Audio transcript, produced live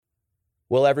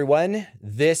Well, everyone,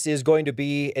 this is going to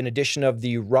be an edition of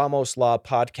the Ramos Law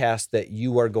podcast that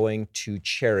you are going to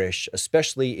cherish,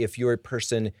 especially if you're a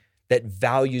person that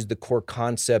values the core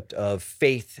concept of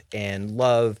faith and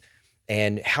love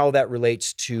and how that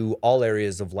relates to all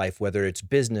areas of life, whether it's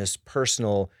business,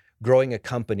 personal, growing a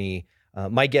company.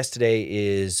 My guest today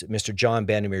is Mr. John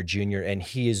Bandimere Jr., and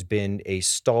he has been a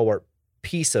stalwart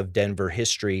piece of Denver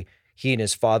history. He and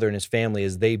his father and his family,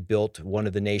 as they built one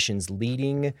of the nation's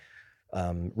leading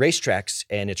racetracks,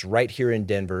 and it's right here in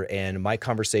Denver. And my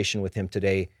conversation with him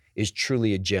today is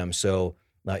truly a gem. So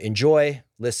enjoy,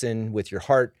 listen with your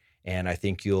heart, and I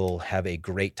think you'll have a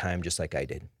great time just like I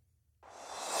did.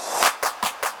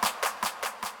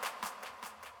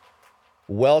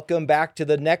 Welcome back to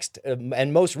the next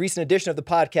and most recent edition of the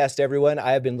podcast, everyone.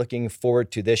 I have been looking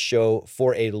forward to this show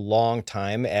for a long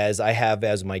time, as I have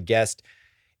as my guest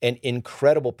an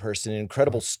incredible person, an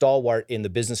incredible stalwart in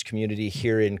the business community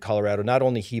here in Colorado. Not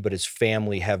only he, but his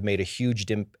family have made a huge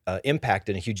impact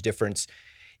and a huge difference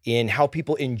in how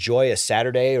people enjoy a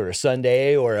Saturday or a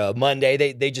Sunday or a Monday.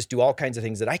 They just do all kinds of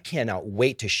things that I cannot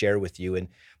wait to share with you. And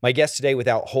my guest today,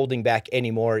 without holding back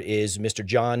anymore, is Mr.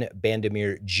 John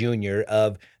Bandimere Jr.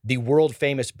 of the world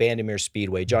famous Bandimere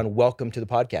Speedway. John, welcome to the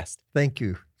podcast. Thank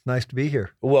you. Nice to be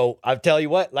here. Well, I'll tell you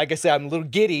what, like I said, I'm a little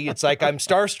giddy. It's like I'm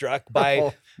starstruck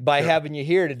by having you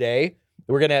here today.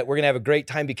 We're gonna have a great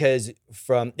time because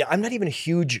I'm not even a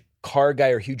huge car guy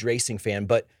or huge racing fan,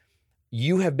 but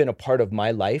you have been a part of my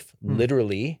life,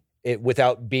 literally,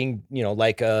 without being,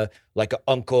 like a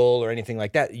uncle or anything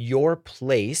like that. Your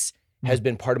place has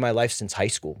been part of my life since high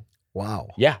school. Wow.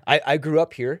 Yeah, I grew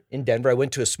up here in Denver. I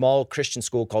went to a small Christian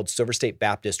school called Silver State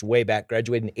Baptist way back,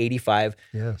 graduated in 85.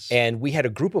 Yes. And we had a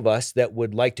group of us that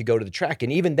would like to go to the track.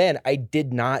 And even then, I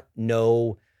did not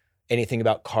know anything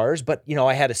about cars, but,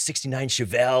 I had a 69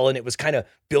 Chevelle, and it was kind of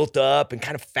built up and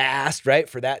kind of fast, right,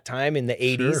 for that time in the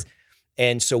 80s. Sure.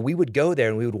 And so we would go there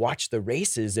and we would watch the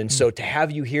races. And so to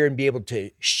have you here and be able to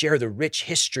share the rich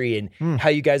history and how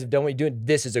you guys have done what you're doing,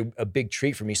 this is a big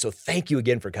treat for me. So thank you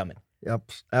again for coming.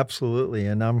 Yep, absolutely.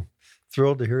 And I'm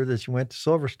thrilled to hear that you went to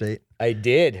Silver State. I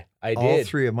did. All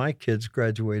three of my kids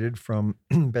graduated from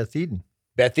Beth Eden.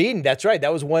 Beth Eden, that's right.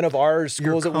 That was one of our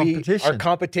schools our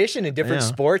competition in different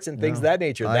sports and things of that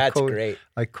nature. That's great.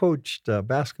 I coached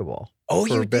basketball. Oh,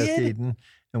 for you Beth did? Eden,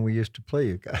 and we used to play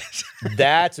you guys.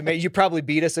 That's amazing. You probably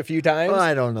beat us a few times. Well,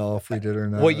 I don't know if we did or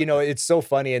not. Well, it's so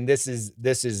funny, and this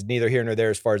is neither here nor there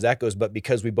as far as that goes, but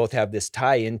because we both have this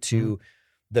tie into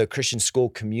the Christian school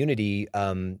community,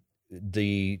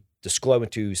 the school I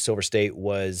went to, Silver State,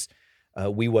 was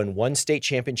we won one state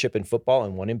championship in football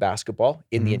and one in basketball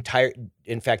in the entire.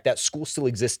 In fact, that school still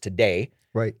exists today.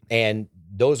 Right. And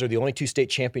those are the only two state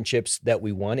championships that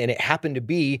we won, and it happened to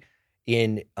be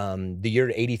in the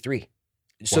year 83.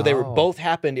 So they were both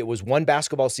happened. It was one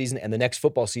basketball season and the next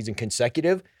football season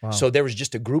consecutive. Wow. So there was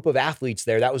just a group of athletes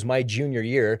there. That was my junior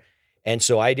year. And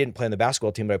so I didn't play on the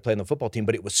basketball team, but I played on the football team.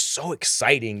 But it was so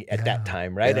exciting at that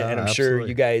time, right? Yeah, and I'm sure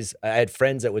you guys, I had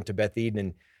friends that went to Beth Eden,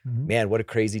 and man, what a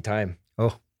crazy time.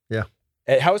 Oh, yeah.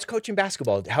 How was coaching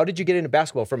basketball? How did you get into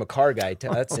basketball from a car guy?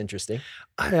 That's interesting.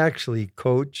 I actually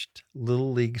coached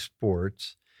Little League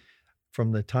sports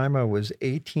from the time I was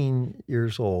 18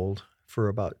 years old for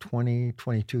about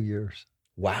 22 years.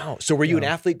 Wow. So were you an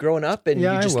athlete growing up, and you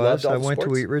just loved all the sports? I went to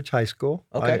Wheat Ridge High School.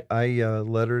 Okay. I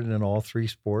lettered in all three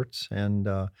sports and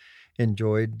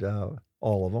enjoyed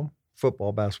all of them,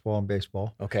 football, basketball, and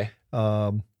baseball. Okay.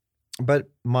 But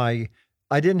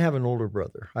I didn't have an older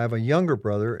brother. I have a younger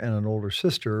brother and an older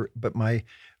sister, but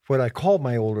what I called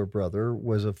my older brother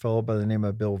was a fellow by the name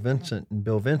of Bill Vincent, and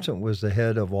Bill Vincent was the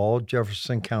head of all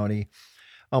Jefferson County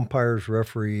umpires,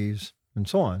 referees, and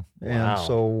so on. Wow. And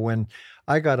so when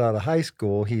I got out of high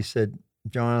school, he said,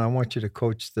 "John, I want you to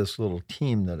coach this little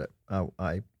team that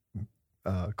I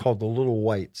called the Little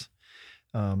Whites."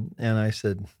 And I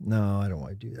said, "No, I don't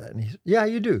want to do that." And he said, "Yeah,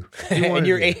 you do. And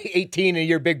you're 18 and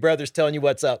your big brother's telling you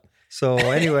what's up." So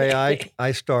anyway,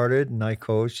 I started and I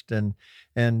coached, and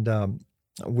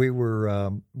we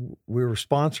were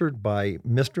sponsored by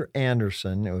Mr.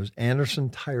 Anderson. It was Anderson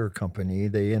Tire Company.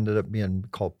 They ended up being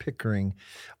called Pickering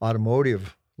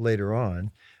Automotive later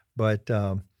on, but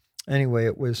anyway,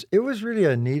 it was really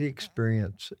a neat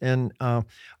experience, and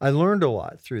I learned a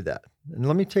lot through that. And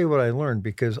let me tell you what I learned,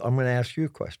 because I'm going to ask you a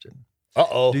question.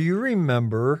 Uh-oh. Do you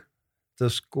remember the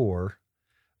score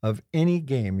of any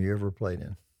game you ever played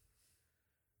in?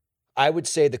 I would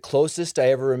say the closest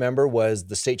I ever remember was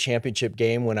the state championship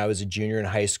game when I was a junior in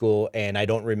high school, and I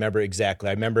don't remember exactly.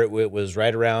 I remember it was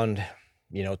right around,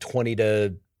 20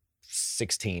 to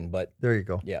 16, but there you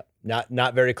go. Yeah,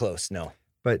 not very close, no.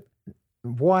 But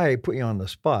why I put you on the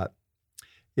spot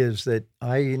is that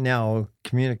I now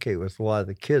communicate with a lot of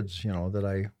the kids, that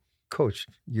I coached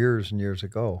years and years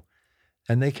ago,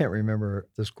 and they can't remember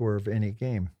the score of any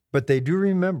game, but they do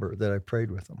remember that I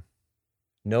prayed with them.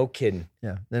 No kidding.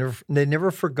 Yeah. They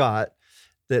never forgot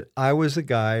that I was the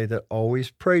guy that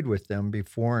always prayed with them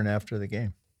before and after the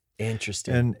game.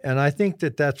 Interesting. And I think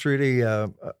that that's really,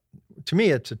 to me,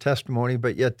 it's a testimony,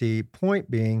 but yet the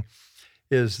point being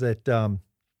is that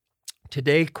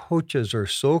today coaches are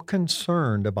so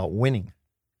concerned about winning.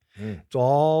 It's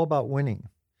all about winning.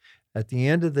 At the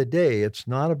end of the day, it's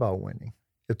not about winning.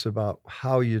 It's about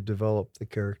how you develop the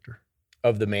character.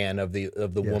 Of the man, of the Yes,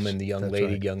 woman, the young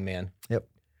lady, right. young man. Yep.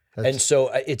 And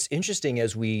so it's interesting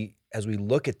as we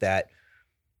look at that.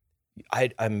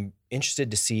 I'm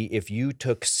interested to see if you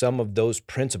took some of those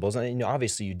principles, and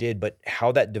obviously you did, but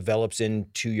how that develops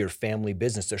into your family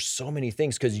business. There's so many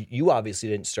things because you obviously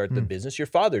didn't start the business; your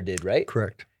father did, right?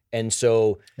 Correct. And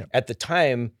so at the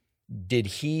time, did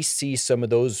he see some of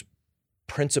those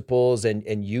principles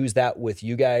and use that with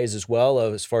you guys as well,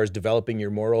 as far as developing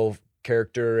your moral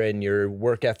character and your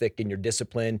work ethic and your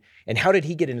discipline? And how did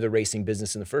he get into the racing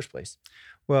business in the first place?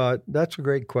 Well, that's a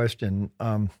great question.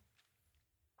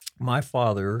 My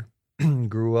father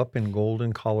grew up in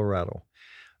Golden, Colorado.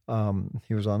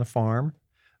 He was on a farm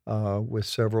with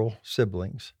several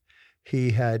siblings.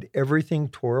 He had everything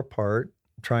tore apart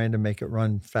trying to make it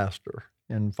run faster.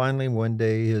 And finally, one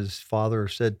day, his father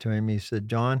said to him, he said,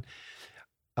 "John,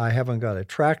 I haven't got a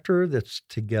tractor that's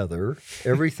together.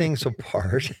 Everything's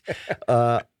apart.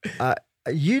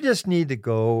 You just need to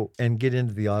go and get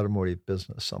into the automotive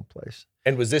business someplace."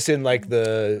 And was this in like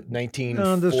the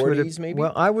 1940s, maybe?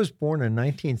 Well, I was born in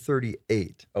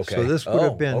 1938. Okay. So this would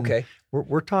have been, okay.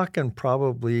 We're talking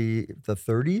probably the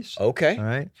 30s. Okay. All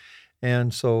right.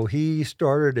 And so he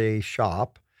started a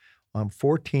shop on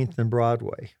 14th and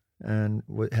Broadway and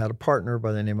had a partner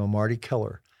by the name of Marty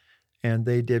Keller. And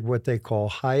they did what they call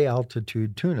high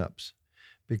altitude tune-ups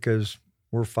because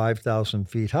we're 5,000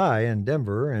 feet high in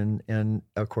Denver. And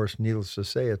of course, needless to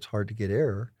say, it's hard to get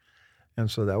air. And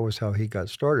so that was how he got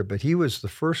started. But he was the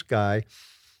first guy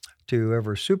to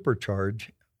ever supercharge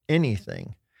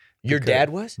anything. Your dad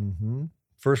was? Mm-hmm.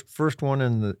 First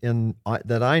one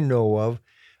that I know of.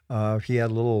 He had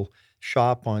a little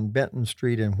shop on Benton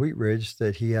Street in Wheat Ridge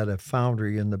that he had a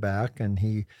foundry in the back, and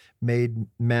he made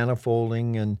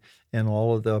manifolding and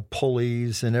all of the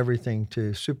pulleys and everything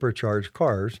to supercharge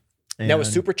cars. Now,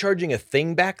 was supercharging a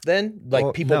thing back then?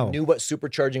 Like people knew what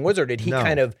supercharging was, or did he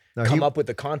kind of come up with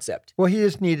the concept? Well, he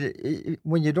just needed,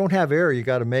 when you don't have air, you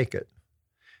got to make it.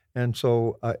 And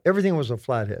so everything was a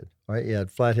flathead, right? You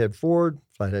had flathead Ford,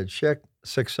 flathead Scheck,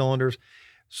 6 cylinders.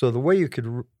 So the way you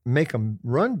could make them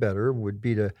run better would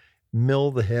be to mill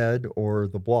the head or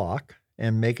the block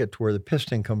and make it to where the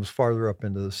piston comes farther up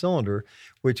into the cylinder,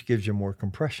 which gives you more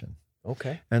compression.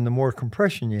 Okay. And the more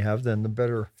compression you have, then the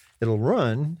better it'll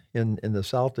run in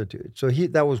this altitude. So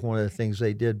that was one of the things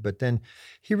they did. But then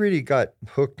he really got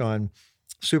hooked on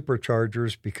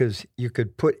superchargers because you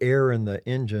could put air in the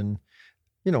engine,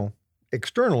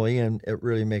 externally, and it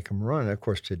really make them run. Of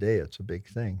course, today it's a big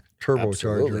thing.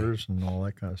 Turbochargers and all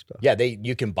that kind of stuff. Yeah,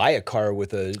 you can buy a car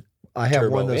with a I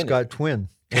have one that's got twin.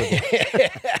 I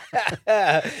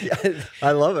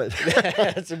love it.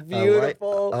 That's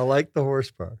beautiful. I like the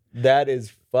horsepower. That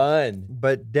is fun.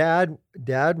 But Dad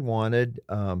wanted.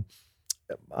 I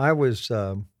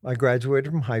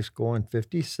graduated from high school in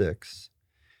 '56,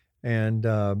 and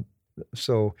when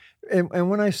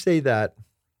I say that,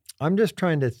 I'm just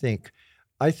trying to think.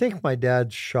 I think my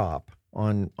dad's shop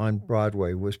on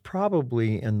Broadway was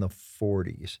probably in the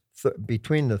 40s,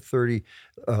 between the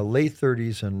late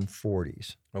 30s and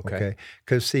 40s. Okay.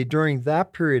 Because see, during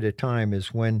that period of time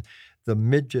is when the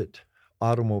midget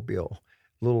automobile,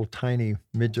 little tiny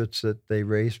midgets that they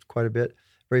raced quite a bit,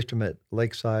 raced them at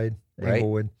Lakeside,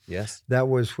 Englewood. Yes. That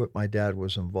was what my dad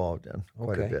was involved in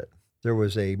quite a bit. There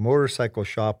was a motorcycle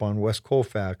shop on West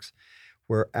Colfax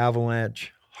where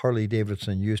Avalanche Harley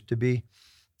Davidson used to be,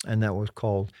 and that was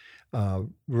called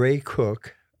Ray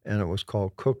Cook, and it was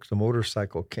called Cook the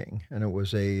Motorcycle King, and it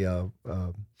was a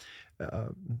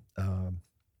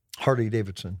Harley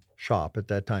Davidson shop at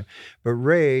that time. But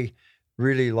Ray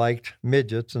really liked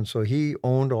midgets, and so he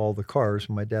owned all the cars,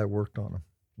 and my dad worked on them.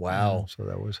 Wow. So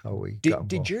that was how we got involved.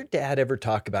 Did your dad ever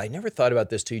talk about, I never thought about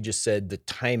this till you just said the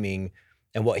timing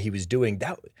and what he was doing.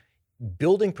 That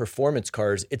building performance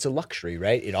cars, it's a luxury,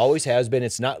 right? It always has been.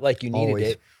 It's not like you needed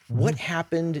it. Mm-hmm. What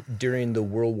happened during the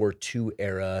World War II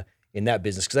era in that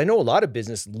business? Because I know a lot of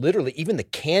business, literally, even the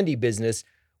candy business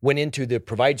went into the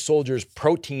Provide Soldiers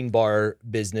protein bar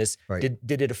business. Right.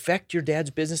 Did it affect your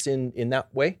dad's business in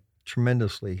that way?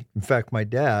 Tremendously. In fact, my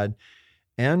dad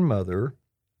and mother,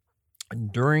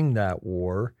 during that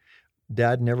war,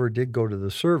 Dad never did go to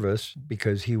the service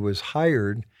because he was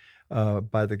hired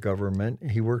by the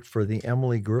government. He worked for the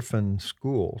Emily Griffin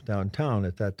School downtown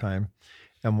at that time.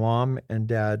 And Mom and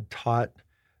Dad taught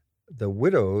the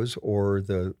widows or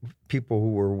the people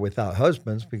who were without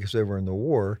husbands because they were in the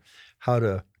war how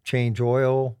to change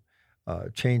oil,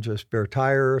 change a spare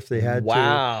tire if they had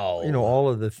Wow. to. All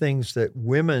of the things that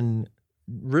women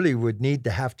really would need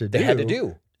to have to do. They had to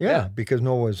do. Yeah, because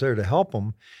no one was there to help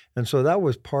them. And so that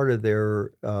was part of their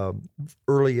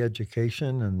early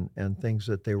education and things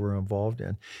that they were involved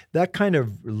in. That kind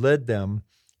of led them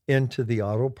into the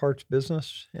auto parts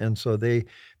business. And so they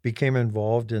became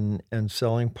involved in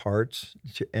selling parts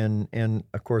and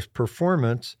of course,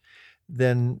 performance.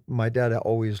 Then my dad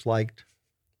always liked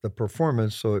the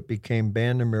performance, so it became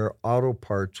Bandimere Auto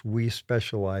Parts. We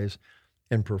specialize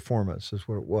in performance is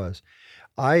what it was.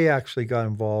 I actually got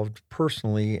involved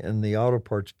personally in the auto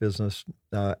parts business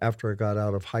after I got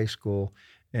out of high school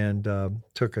and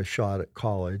took a shot at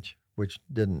college, which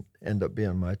didn't end up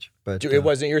being much. But It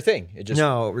wasn't your thing.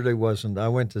 No, it really wasn't. I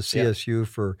went to CSU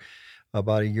for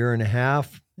about a year and a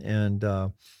half, and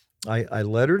I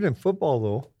lettered in football,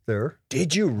 though, there.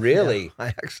 Did you really? Yeah, I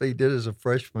actually did as a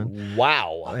freshman.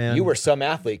 Wow. And you were some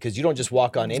athlete because you don't just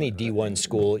walk on any D1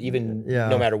 school, even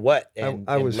no matter what, and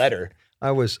letter.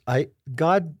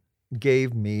 God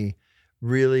gave me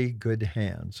really good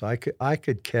hands. I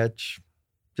could catch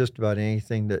just about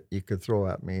anything that you could throw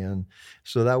at me, and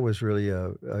so that was really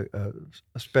a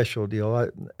special deal.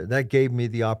 That gave me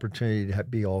the opportunity to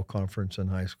be all conference in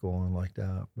high school and like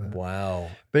that.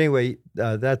 Wow! But anyway,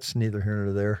 that's neither here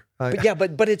nor there.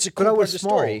 But it's a cool part of the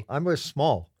story. I was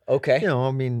small. Okay.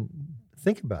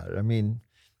 Think about it.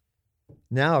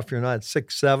 Now if you're not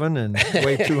 6'7" and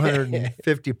weigh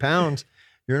 250 pounds.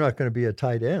 You're not going to be a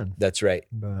tight end. That's right.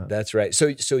 That's right.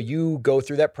 So you go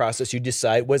through that process. You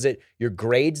decide, was it your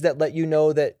grades that let you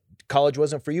know that college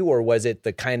wasn't for you, or was it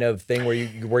the kind of thing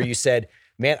where you said,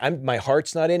 "Man, my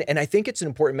heart's not in"? And I think it's an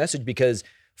important message because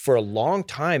for a long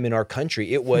time in our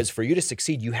country, it was for you to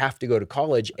succeed, you have to go to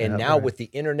college. And now with the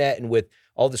internet and with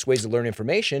all this ways to learn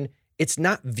information, it's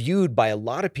not viewed by a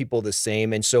lot of people the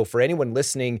same. And so for anyone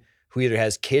listening who either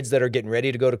has kids that are getting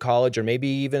ready to go to college or maybe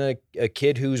even a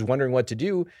kid who's wondering what to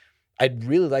do, I'd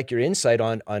really like your insight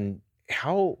on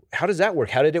how does that work?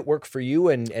 How did it work for you?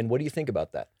 And what do you think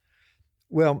about that?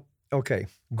 Well, okay.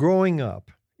 Growing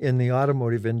up in the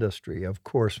automotive industry, of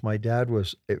course, my dad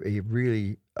was a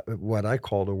really, what I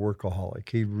called a workaholic.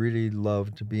 He really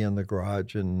loved to be in the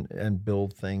garage and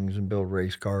build things and build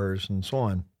race cars and so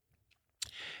on.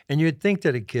 And you'd think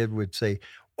that a kid would say,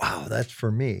 wow, that's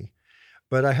for me.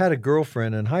 But I had a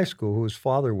girlfriend in high school whose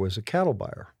father was a cattle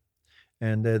buyer,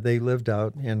 and they lived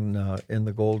out in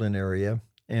the Golden area.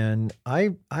 And I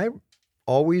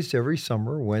always, every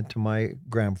summer, went to my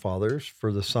grandfather's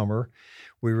for the summer.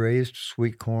 We raised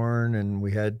sweet corn, and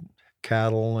we had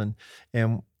cattle and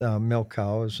milk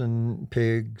cows and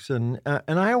pigs, and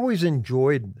I always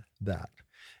enjoyed that.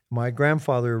 My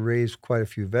grandfather raised quite a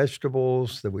few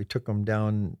vegetables that we took them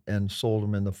down and sold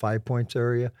them in the Five Points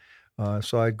area.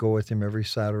 So I'd go with him every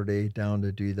Saturday down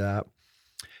to do that.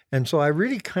 And so I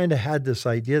really kind of had this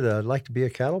idea that I'd like to be a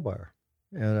cattle buyer,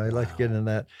 and I'd like to get in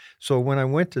that. So when I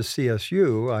went to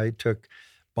CSU, I took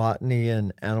botany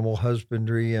and animal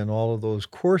husbandry and all of those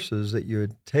courses that you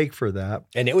would take for that.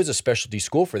 And it was a specialty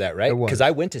school for that, right? Because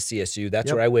I went to CSU.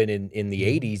 That's where I went in the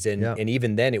 80s. And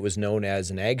even then it was known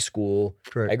as an ag school,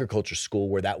 agriculture school,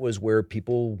 where that was where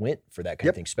people went for that kind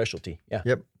of thing, specialty. Yeah.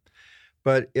 Yep.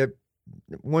 But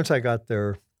once I got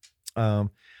there,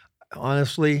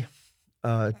 honestly,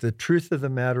 the truth of the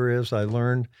matter is I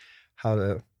learned how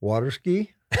to water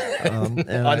ski. On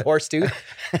Horsetooth?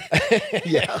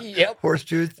 Yeah. Yep.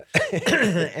 Horsetooth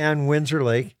and Windsor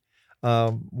Lake.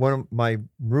 One of my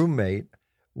roommate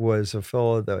was a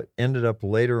fellow that ended up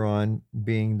later on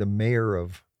being the mayor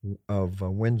of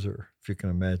Windsor, if you can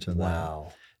imagine that.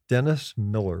 Wow. Dennis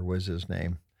Miller was his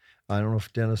name. I don't know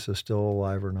if Dennis is still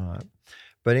alive or not.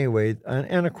 But anyway,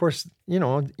 and of course, you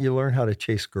learn how to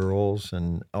chase girls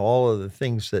and all of the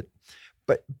things that,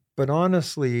 but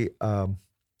honestly,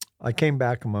 I came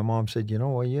back and my mom said,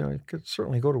 you could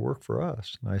certainly go to work for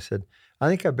us. And I said, I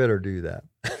think I better do that.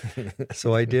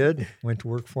 So I did, went to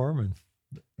work for him.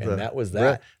 And that was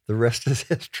that. The rest is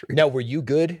history. Now, were you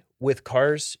good with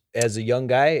cars as a young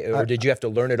guy, or did you have to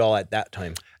learn it all at that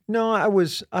time? No, I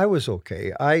was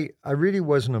okay. I really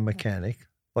wasn't a mechanic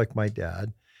like my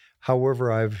dad.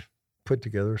 However, I've put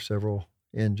together several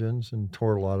engines and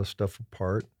tore a lot of stuff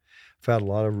apart. I've had a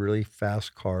lot of really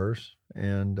fast cars,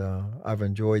 and I've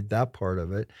enjoyed that part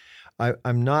of it.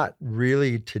 I'm not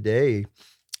really today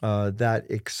that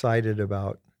excited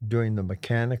about doing the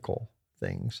mechanical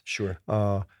things. Sure.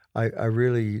 I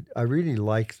really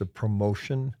like the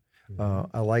promotion.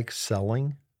 I like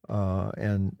selling,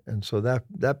 and so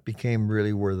that became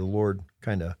really where the Lord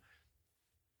kind of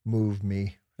moved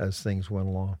me as things went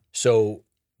along. So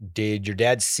did your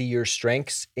dad see your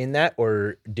strengths in that,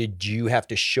 or did you have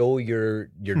to show your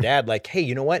dad like, hey,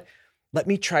 you know what? Let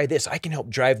me try this. I can help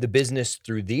drive the business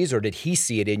through these, or did he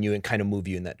see it in you and kind of move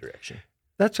you in that direction?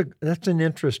 That's an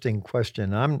interesting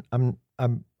question.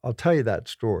 I'll tell you that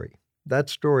story. That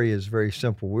story is very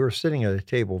simple. We were sitting at a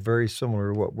table very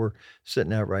similar to what we're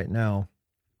sitting at right now.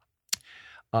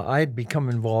 I had become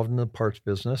involved in the parts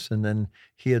business, and then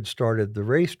he had started the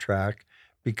racetrack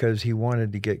because he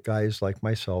wanted to get guys like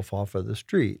myself off of the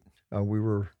street. We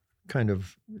were kind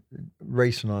of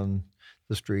racing on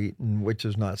the street, and which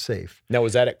is not safe. Now,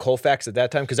 was that at Colfax at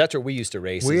that time? Because that's where we used to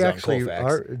race. We on actually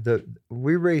Colfax.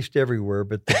 We raced everywhere,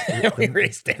 but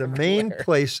the main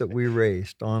place that we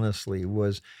raced, honestly,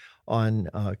 was on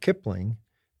Kipling,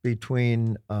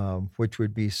 between which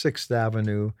would be 6th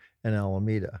Avenue and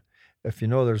Alameda. If you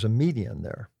know, there's a median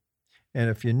there, and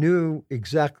if you knew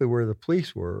exactly where the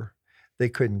police were, they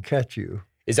couldn't catch you.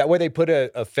 Is that where they put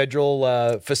a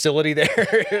federal facility there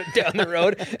down the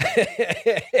road?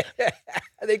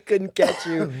 They couldn't catch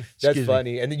you. That's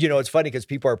funny. And it's funny because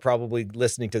people are probably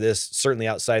listening to this, certainly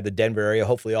outside the Denver area,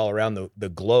 hopefully all around the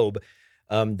globe.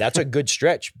 That's a good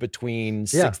stretch between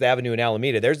 6th Avenue and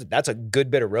Alameda. That's a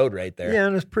good bit of road right there. Yeah,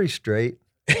 and it's pretty straight.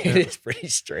 It is pretty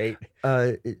straight.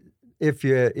 If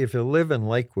you live in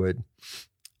Lakewood,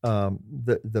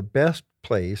 the best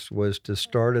place was to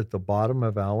start at the bottom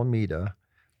of Alameda,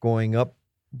 going up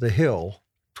the hill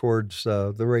towards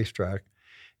the racetrack.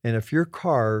 And if your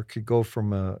car could go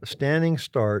from a standing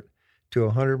start to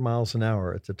 100 miles an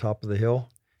hour at the top of the hill,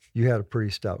 you had a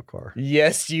pretty stout car.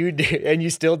 Yes, you do. And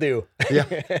you still do. Yeah.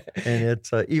 And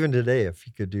it's even today, if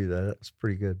you could do that, it's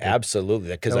pretty good. But absolutely.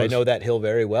 Because I know that hill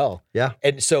very well. Yeah.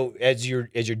 And so as you're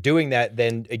doing that,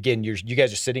 then again, you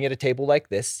guys are sitting at a table like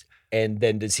this. And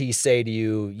then does he say to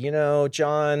you,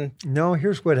 John? No,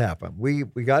 here's what happened. We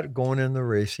got going in the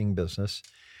racing business.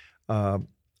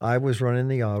 I was running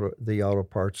the auto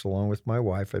parts along with my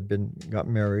wife. Got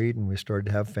married, and we started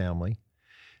to have family.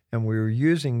 And we were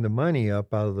using the money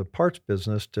up out of the parts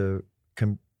business to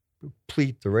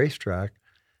complete the racetrack.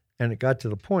 And it got to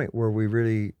the point where we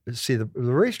really the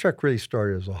racetrack really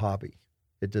started as a hobby.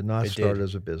 It did not start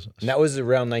as a business. And that was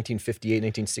around 1958,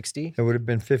 1960? It would have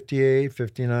been 58,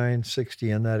 59,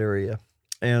 60, in that area.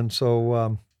 And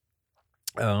so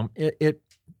it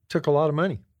took a lot of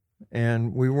money.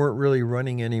 And we weren't really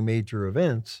running any major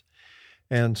events.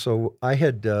 And so I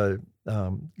had got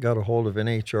a hold of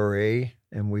NHRA,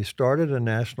 and we started a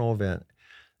national event.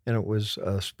 And it was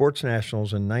Sports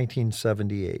Nationals in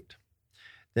 1978.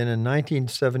 Then in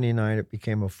 1979, it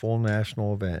became a full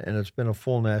national event. And it's been a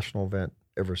full national event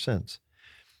ever since.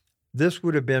 This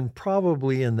would have been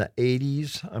probably in the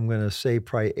 80s. I'm going to say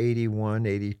probably 81,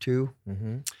 82.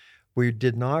 Mm-hmm. We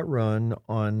did not run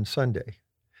on Sunday.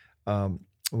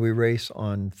 We race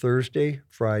on Thursday,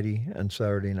 Friday, and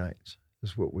Saturday nights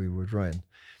is what we would run.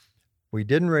 We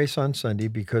didn't race on Sunday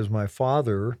because my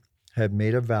father had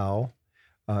made a vow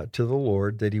to the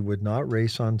Lord that he would not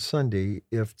race on Sunday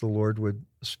if the Lord would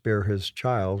spare his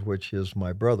child, which is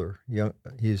my brother.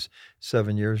 He's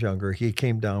 7 years younger. He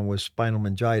came down with spinal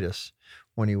meningitis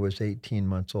when he was 18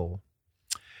 months old.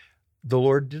 The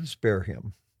Lord did spare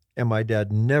him, and my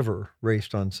dad never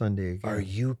raced on Sunday again. Are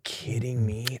you kidding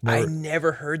me? Never. I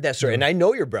never heard that story. And I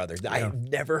know your brother. Yeah. I've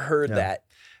never heard that.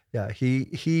 Yeah,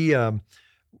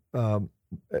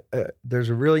 there's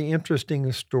a really interesting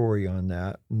story on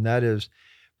that, and that is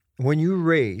when you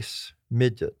race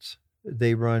midgets,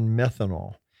 they run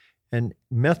methanol, and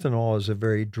methanol is a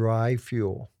very dry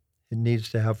fuel. It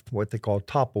needs to have what they call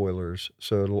top oilers,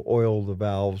 so it'll oil the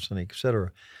valves and et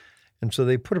cetera. And so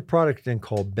they put a product in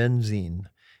called benzene,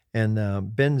 and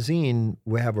benzene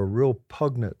would have a real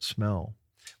pungent smell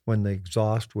when the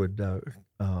exhaust would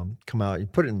come out. You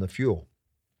put it in the fuel,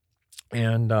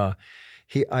 and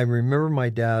I remember my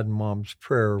dad and mom's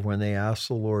prayer when they asked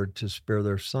the Lord to spare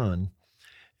their son.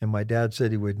 And my dad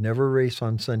said he would never race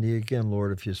on Sunday again,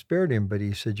 Lord, if you spared him. But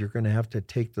he said, you're going to have to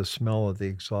take the smell of the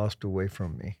exhaust away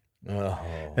from me. Oh.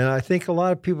 And I think a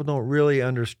lot of people don't really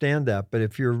understand that. But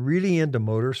if you're really into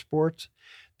motorsports,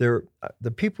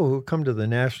 the people who come to the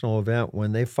national event,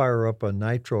 when they fire up a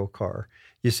nitro car,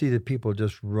 you see the people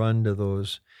just run to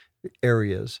those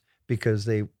areas because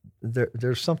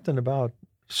there's something about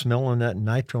smelling that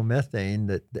nitromethane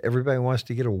that everybody wants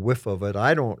to get a whiff of it.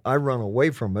 I don't. I run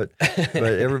away from it, but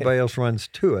everybody else runs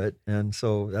to it, and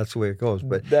so that's the way it goes.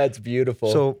 But that's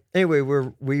beautiful. So anyway,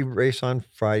 we race on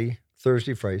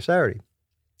Thursday, Friday, Saturday.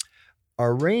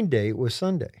 Our rain date was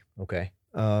Sunday. Okay.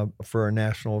 For a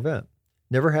national event.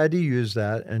 Never had to use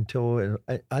that until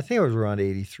I think it was around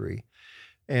 '83,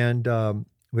 and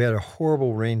we had a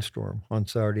horrible rainstorm on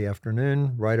Saturday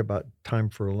afternoon, right about time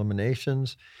for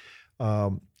eliminations.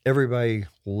 Everybody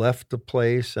left the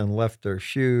place and left their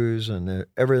shoes and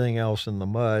everything else in the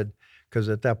mud because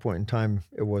at that point in time,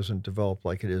 it wasn't developed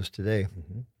like it is today.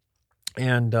 Mm-hmm.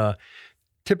 And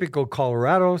typical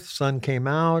Colorado, sun came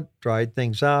out, dried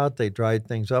things out. They dried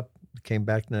things up, came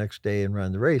back the next day and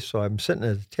ran the race. So I'm sitting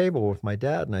at the table with my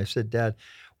dad, and I said, Dad,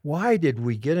 why did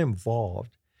we get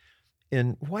involved?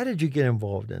 And why did you get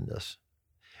involved in this?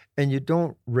 And you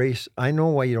don't race. I know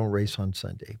why you don't race on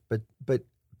Sunday, but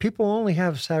people only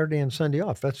have Saturday and Sunday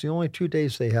off. That's the only 2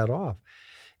 days they had off.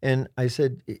 And I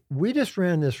said, we just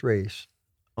ran this race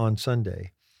on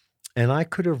Sunday, and I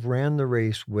could have ran the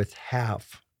race with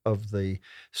half of the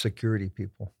security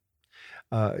people.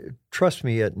 Trust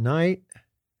me, at night,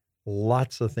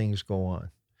 lots of things go on.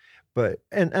 But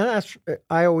and that's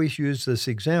I always use this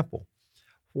example.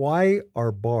 Why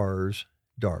are bars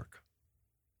dark?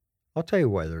 I'll tell you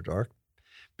why they're dark.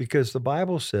 Because the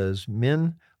Bible says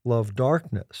men love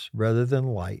darkness rather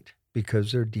than light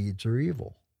because their deeds are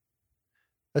evil.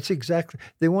 That's exactly,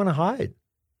 they want to hide.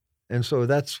 And so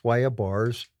that's why a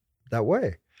bar's that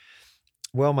way.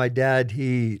 Well, my dad,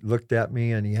 he looked at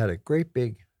me and he had a great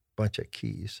big bunch of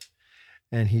keys.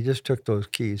 And he just took those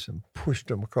keys and pushed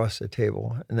them across the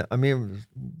table. And I mean,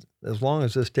 as long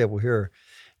as this table here,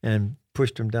 and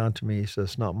pushed them down to me. He says,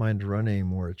 it's not mine to run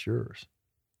anymore, it's yours.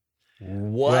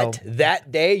 What? Well,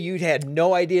 that day you had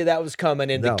no idea that was coming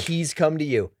and the keys come to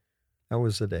you. That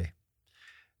was the day.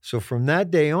 So from that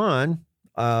day on,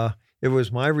 it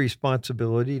was my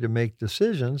responsibility to make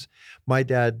decisions. My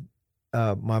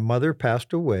mother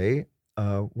passed away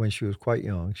when she was quite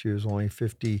young. She was only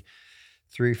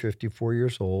 53, 54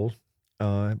 years old.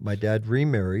 My dad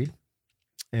remarried.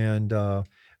 And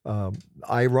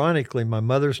ironically, my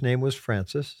mother's name was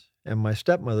Frances and my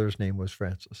stepmother's name was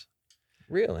Frances.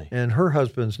 Really? And her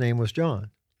husband's name was John.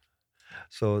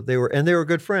 So they were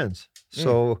good friends.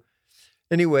 So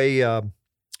anyway,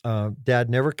 Dad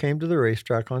never came to the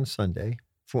racetrack on Sunday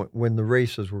when the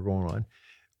races were going on.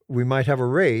 We might have a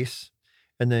race,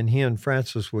 and then he and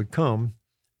Frances would come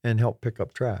and help pick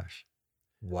up trash.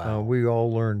 Wow. We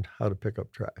all learned how to pick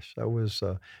up trash. That was,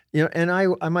 and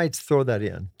I might throw that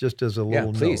in just as a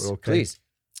little note. Okay? Please.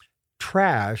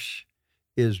 Trash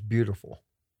is beautiful.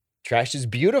 Trash is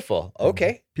beautiful.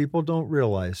 Okay. People don't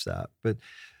realize that. But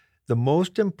the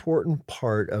most important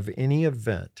part of any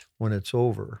event when it's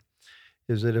over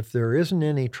is that if there isn't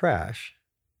any trash,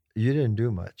 you didn't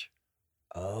do much.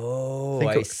 Oh,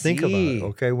 I see. Think about it,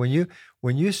 okay? When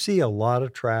you see a lot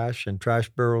of trash and trash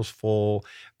barrels full,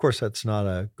 of course, that's not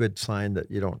a good sign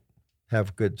that you don't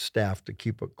have good staff to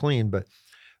keep it clean. But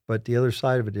the other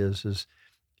side of it is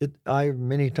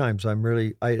many times I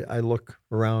look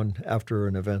around after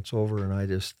an event's over and I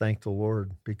just thank the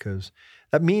Lord because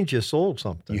that means you sold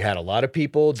something. You had a lot of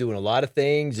people doing a lot of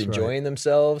things, enjoying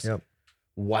themselves. Yep.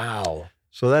 Wow.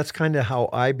 So that's kind of how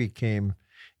I became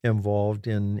involved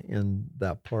in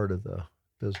that part of the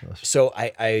business. So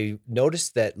I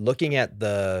noticed that looking at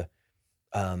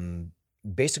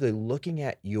basically looking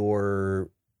at your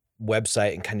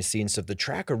website and kind of seeing stuff, the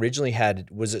track originally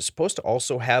was it supposed to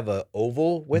also have a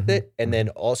oval with it? And then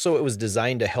also it was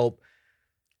designed to help,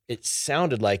 it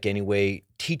sounded like anyway,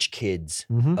 teach kids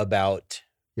about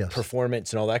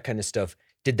performance and all that kind of stuff.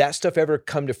 Did that stuff ever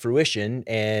come to fruition?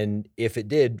 And if it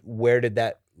did, where did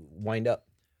that wind up?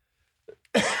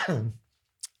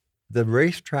 The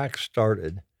racetrack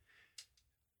started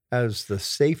as the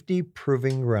Safety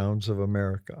Proving Grounds of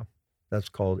America. That's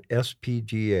called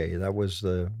SPGA. That was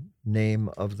the name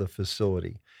of the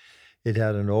facility. It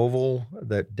had an oval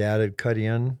that Dad had cut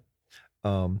in,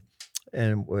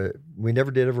 and we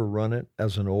never did ever run it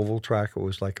as an oval track. It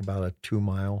was like about a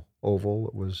 2-mile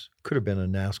oval. Could have been a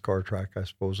NASCAR track, I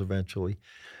suppose, eventually.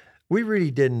 We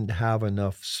really didn't have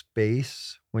enough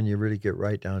space when you really get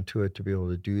right down to it to be able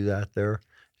to do that there.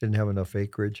 Didn't have enough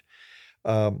acreage.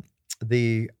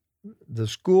 The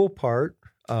school part,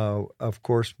 of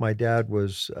course, my dad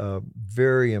was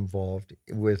very involved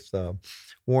with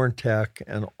Warren Tech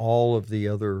and all of the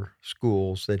other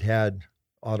schools that had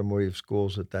automotive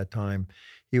schools at that time.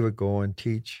 He would go and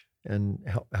teach and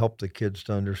help the kids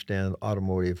to understand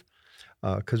automotive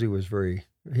because he is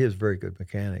a very good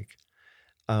mechanic.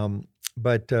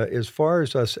 But as far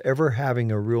as us ever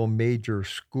having a real major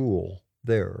school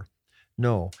there,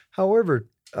 no. However,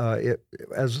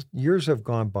 as years have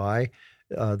gone by,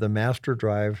 the Master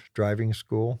Drive driving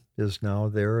school is now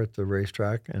there at the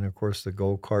racetrack, and of course, the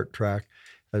go-kart track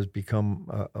has become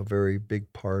a very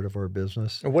big part of our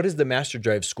business. And what is the Master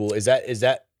Drive School? Is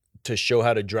that to show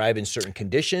how to drive in certain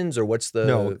conditions, or what's the?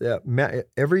 No,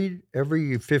 every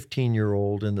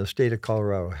 15-year-old in the state of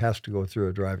Colorado has to go through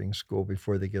a driving school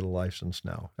before they get a license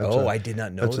now. I did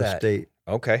not know that. That's a state.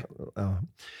 Okay.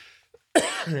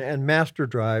 And Master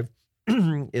Drive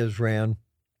is ran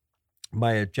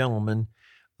by a gentleman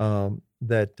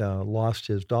that lost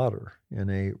his daughter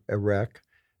in a wreck.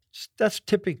 That's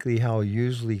typically how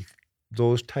usually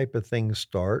those type of things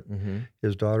start. Mm-hmm.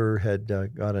 His daughter had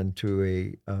got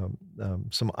into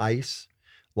some ice,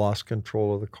 lost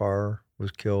control of the car,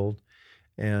 was killed,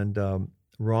 and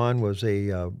Ron was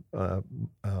a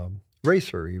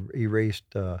racer. He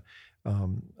raced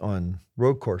on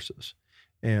road courses,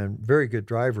 and very good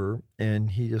driver. And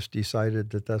he just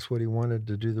decided that that's what he wanted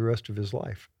to do the rest of his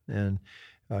life. And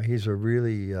he's a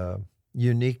really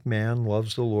unique man,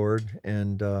 loves the Lord,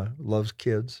 and loves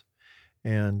kids.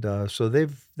 And so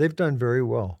they've done very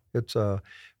well. It's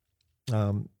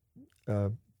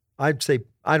I'd say,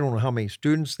 I don't know how many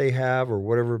students they have or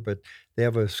whatever, but they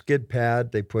have a skid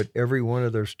pad. They put every one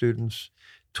of their students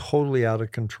totally out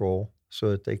of control so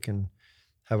that they can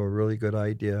have a really good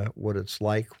idea what it's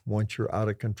like once you're out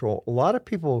of control. A lot of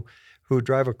people who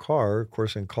drive a car, of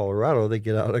course, in Colorado, they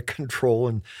get out of control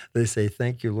and they say,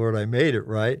 "Thank you, Lord, I made it,"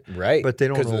 right? Right. But they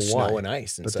don't know why. Because of snow and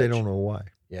ice and but such. they don't know why.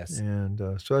 Yes. And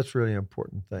so that's really an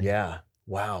important thing. Yeah.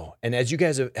 Wow. And as you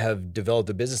guys have developed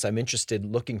the business, I'm interested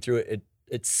looking through it.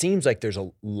 It seems like there's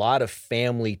a lot of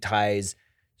family ties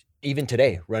even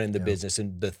today running the business.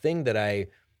 And the thing that I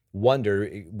wonder,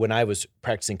 when I was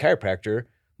practicing chiropractor,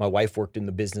 my wife worked in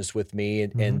the business with me,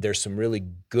 and there's some really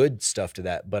good stuff to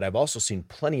that. But I've also seen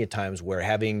plenty of times where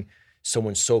having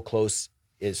someone so close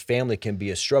as family can be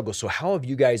a struggle. So how have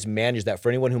you guys managed that for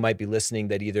anyone who might be listening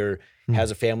that either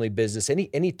has a family business?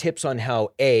 Any tips on how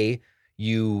A,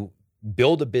 you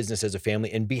build a business as a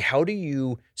family, and B, how do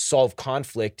you solve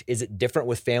conflict? Is it different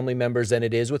with family members than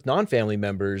it is with non-family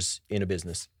members in a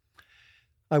business?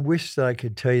 I wish that I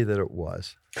could tell you that it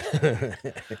was.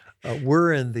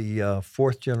 We're in the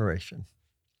fourth generation.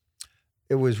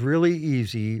 It was really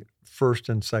easy first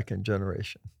and second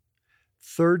generation.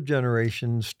 Third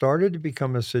generation started to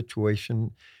become a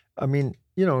situation. I mean,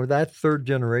 that third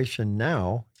generation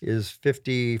now is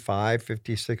 55,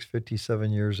 56,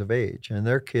 57 years of age. And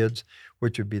their kids,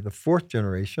 which would be the fourth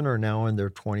generation, are now in their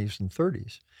 20s and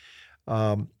 30s.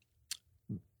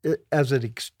 As it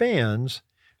expands,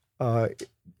 the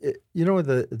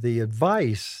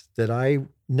advice that I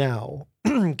now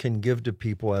can give to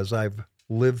people as I've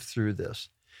lived through this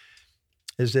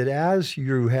is that as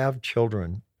you have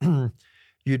children,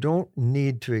 you don't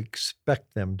need to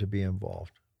expect them to be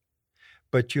involved,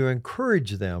 but you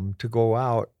encourage them to go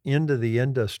out into the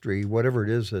industry, whatever it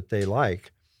is that they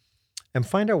like, and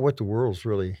find out what the world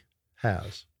really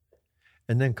has,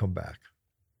 and then come back.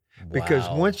 Wow. Because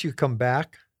once you come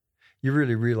back, you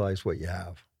really realize what you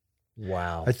have.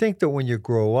 Wow. I think that when you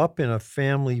grow up in a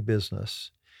family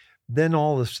business, then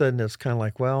all of a sudden it's kind of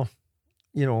like, well,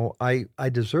 I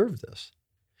deserve this.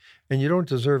 And you don't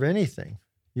deserve anything.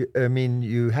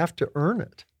 You have to earn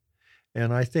it.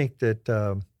 And I think that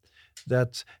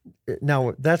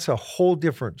that's a whole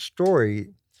different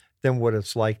story than what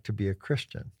it's like to be a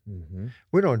Christian. Mm-hmm.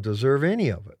 We don't deserve any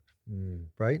of it,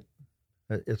 right?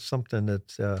 It's something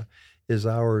that is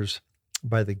ours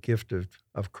by the gift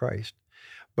of Christ.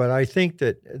 But I think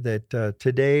that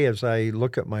today, as I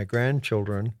look at my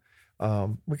grandchildren,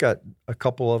 we got a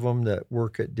couple of them that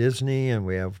work at Disney, and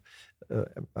we have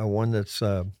one that's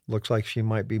looks like she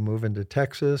might be moving to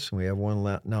Texas, and we have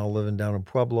one now living down in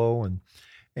Pueblo,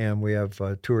 and we have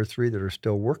 2 or 3 that are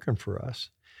still working for us.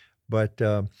 But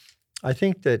I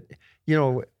think that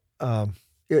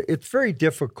it's very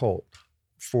difficult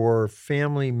for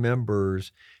family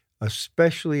members,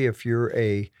 especially if you're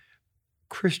a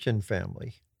Christian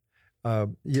family.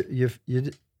 You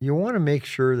want to make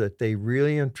sure that they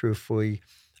really and truthfully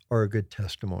are a good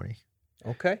testimony.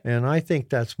 Okay. And I think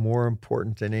that's more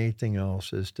important than anything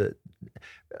else is that,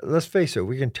 let's face it,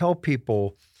 we can tell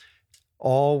people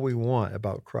all we want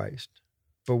about Christ,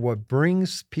 but what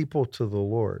brings people to the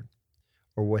Lord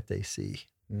are what they see.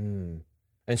 And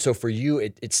so for you,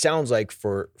 it sounds like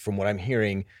from what I'm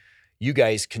hearing, you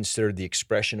guys consider the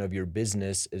expression of your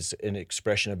business as an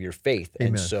expression of your faith. Amen.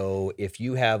 And so if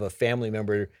you have a family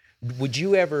member, would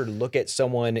you ever look at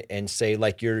someone and say,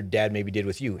 like your dad maybe did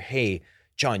with you, hey,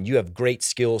 John, you have great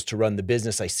skills to run the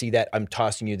business. I see that. I'm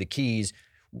tossing you the keys.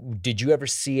 Did you ever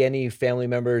see any family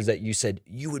members that you said,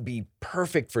 you would be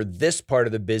perfect for this part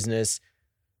of the business?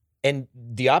 And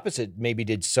the opposite, maybe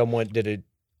did a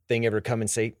thing ever come and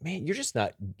say, man, you're just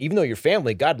not, even though you're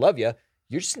family, God love you,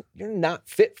 you're not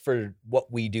fit for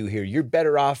what we do here. You're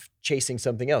better off chasing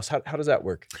something else. How does that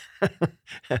work?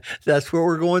 That's what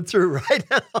we're going through right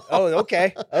now. Oh,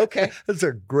 okay. Okay. That's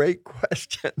a great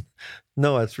question.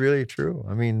 No, it's really true.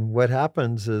 I mean, what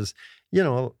happens is,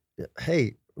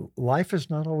 hey, life is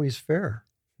not always fair.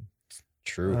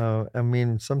 True. I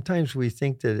mean, sometimes we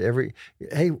think that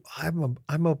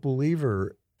I'm a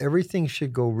believer. Everything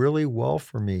should go really well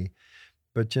for me.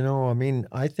 But, I mean,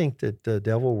 I think that the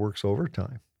devil works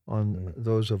overtime on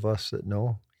those of us that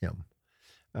know him.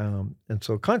 And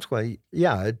so consequently,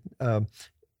 right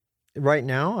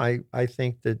now, I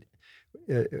think that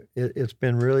it's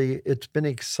been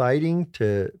exciting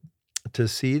to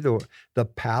see the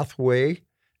pathway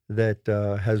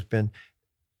that has been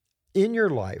in your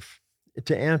life.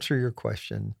 To answer your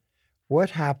question,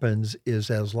 what happens is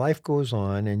as life goes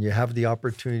on and you have the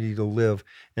opportunity to live,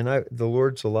 and the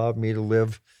Lord's allowed me to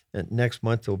live, and next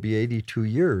month it'll be 82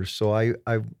 years. So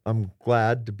I'm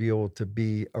glad to be able to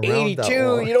be around 82, that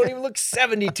long. You don't even look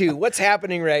 72. What's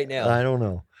happening right now? I don't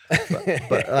know.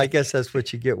 But I guess that's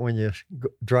what you get when you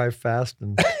drive fast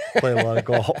and play a lot of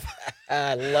golf.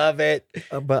 I love it.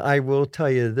 But I will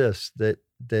tell you this, that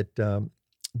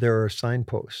there are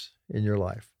signposts in your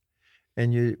life.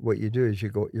 And what you do is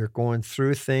you're going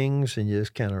through things and you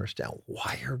just can't understand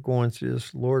why you're going through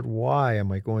this. Lord, why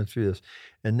am I going through this?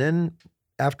 And then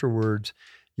afterwards,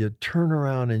 you turn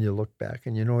around and you look back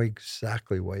and you know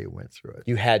exactly why you went through it.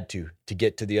 You had to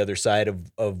get to the other side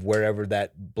of wherever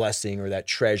that blessing or that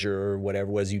treasure or whatever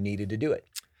was you needed to do it.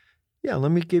 Yeah,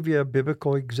 let me give you a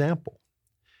biblical example.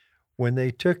 When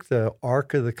they took the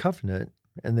Ark of the Covenant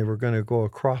and they were going to go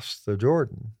across the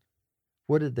Jordan,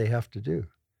 what did they have to do?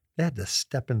 They had to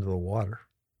step into the water.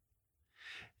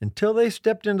 Until they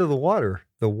stepped into the water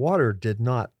did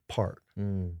not part.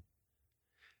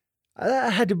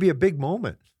 That had to be a big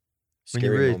moment.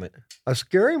 Scary moment. A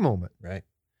scary moment. Right.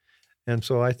 And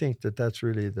so I think that that's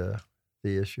really the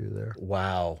issue there.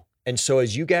 Wow. And so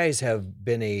as you guys have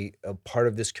been a part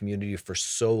of this community for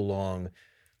so long,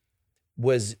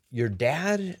 was your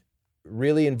dad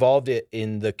really involved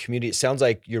in the community? It sounds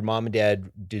like your mom and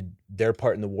dad did their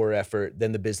part in the war effort,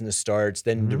 then the business starts,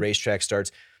 then the racetrack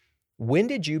starts. When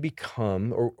did you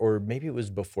become, or maybe it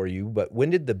was before you, but when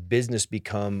did the business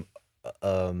become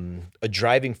a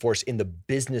driving force in the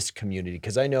business community?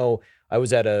 Because I know I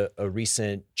was at a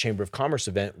recent Chamber of Commerce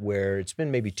event where it's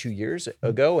been maybe 2 years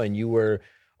ago, and you were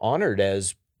honored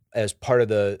as part of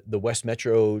the West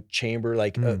Metro Chamber,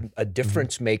 like a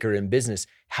difference maker in business.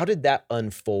 How did that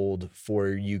unfold for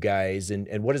you guys,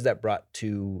 and what has that brought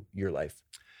to your life?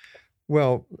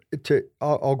 Well,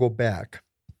 I'll go back.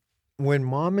 When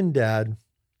Mom and Dad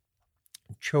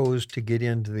chose to get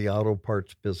into the auto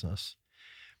parts business,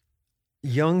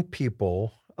 young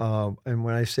people, and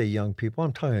when I say young people,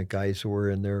 I'm talking about guys who were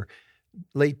in their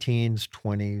late teens,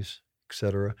 20s, et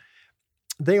cetera,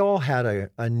 they all had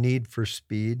a need for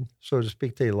speed, so to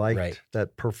speak. They liked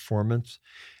that performance.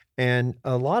 And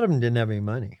a lot of them didn't have any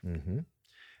money. Mm-hmm.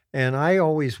 And I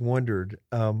always wondered,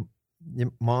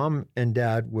 Mom and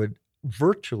Dad would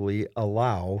virtually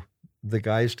allow the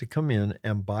guys to come in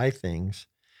and buy things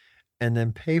and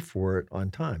then pay for it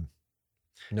on time.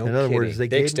 No kidding. In other words, they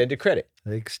extended credit.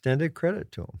 They extended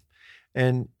credit to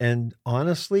them. And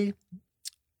honestly,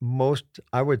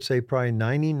 I would say probably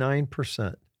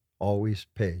 99% always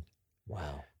paid.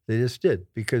 Wow. They just did,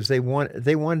 because they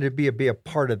wanted to be a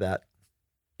part of that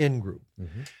in-group.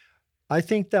 Mm-hmm. I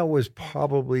think that was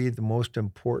probably the most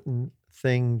important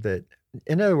thing, that,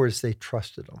 in other words, they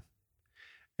trusted them.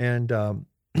 And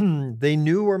they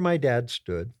knew where my dad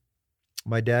stood.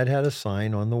 My dad had a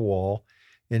sign on the wall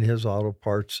in his auto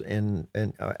parts and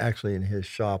actually in his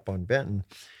shop on Benton.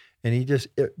 And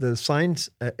the signs,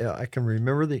 I can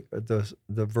remember the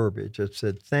verbiage. It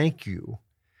said, "Thank you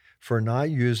for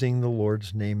not using the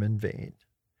Lord's name in vain,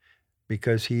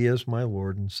 because he is my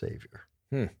Lord and Savior."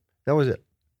 That was it.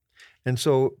 And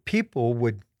so people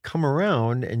would come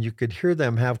around and you could hear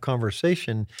them have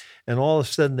conversation, and all of a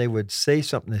sudden they would say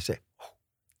something. They say, "Oh,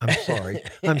 I'm sorry.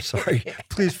 I'm sorry.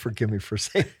 Please forgive me for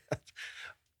saying that."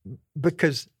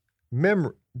 Because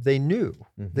they knew.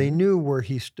 Mm-hmm. They knew where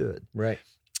he stood. Right.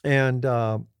 And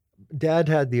Dad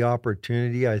had the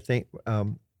opportunity, I think,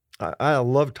 I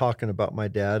love talking about my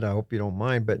dad. I hope you don't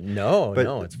mind, but No,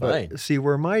 it's fine. But see,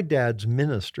 where my dad's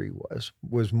ministry was,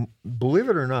 believe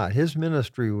it or not, his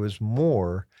ministry was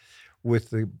more with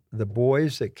the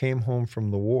boys that came home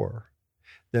from the war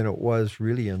than it was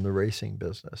really in the racing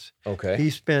business.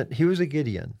 Okay. He was a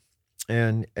Gideon,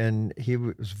 and he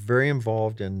was very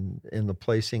involved in the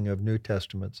placing of New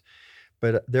Testaments,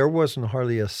 but there wasn't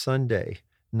hardly a Sunday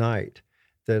night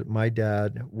that my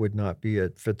dad would not be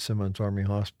at Fitzsimmons Army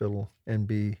Hospital and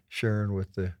be sharing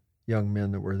with the young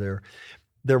men that were there.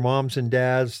 Their moms and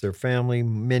dads, their family,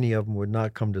 many of them would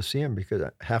not come to see him because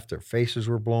half their faces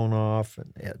were blown off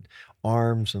and they had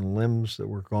arms and limbs that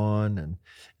were gone, and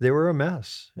they were a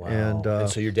mess. Wow. And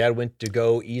so your dad went to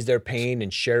go ease their pain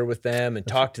and share with them and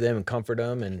talk to them and comfort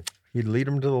them, and he'd lead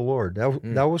them to the Lord.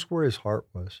 That was where his heart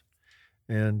was.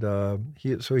 And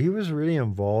he was really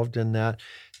involved in that.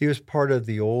 He was part of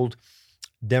the old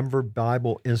Denver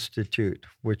Bible Institute,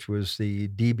 which was the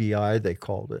DBI, they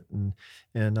called it.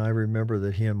 And I remember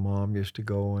that he and Mom used to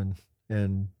go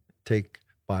and take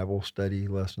Bible study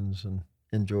lessons and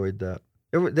enjoyed that.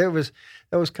 That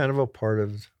was kind of a part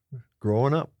of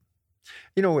growing up.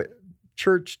 You know,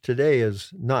 church today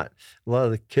is not, a lot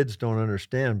of the kids don't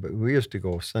understand, but we used to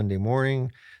go Sunday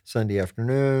morning, Sunday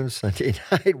afternoon, Sunday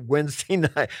night, Wednesday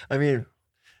night. I mean, it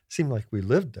seemed like we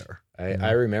lived there.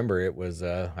 I remember it was,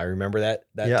 I remember that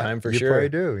time for sure. You probably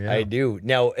do, yeah. I do.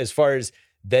 Now, as far as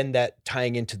then that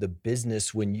tying into the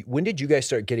business, when did you guys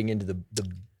start getting into the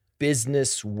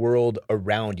business world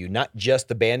around you? Not just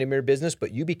the Bandimere business,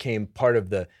 but you became part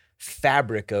of the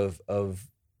fabric of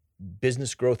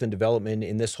business growth and development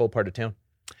in this whole part of town?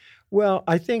 Well,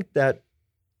 I think that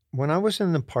when I was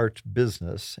in the parts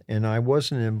business and I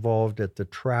wasn't involved at the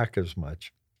track as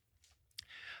much,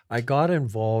 I got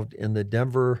involved in the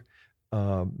Denver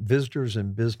Visitors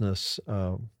and Business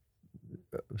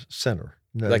Center.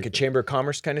 Like a Chamber of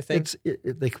Commerce kind of thing?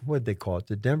 What'd they call it?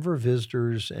 The Denver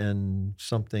Visitors and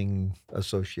something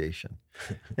Association.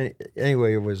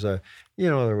 Anyway, it was there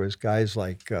was guys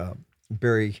like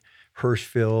Barry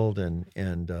Hirschfield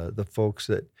and the folks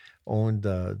that owned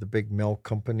the big milk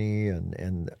company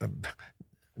and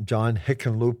John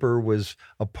Hickenlooper was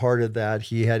a part of that.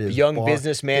 He had his young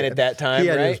businessman at that time, He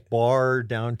had right? his bar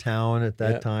downtown at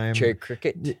that time. Cherry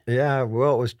Cricket? Yeah,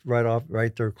 well, it was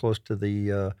right there close to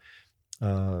the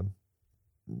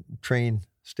train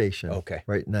station. Okay.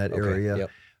 Right in that area. Yep.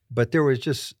 But there was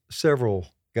just several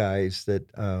guys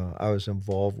that I was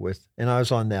involved with, and I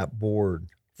was on that board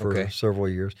for several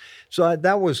years. So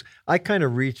I kind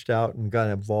of reached out and got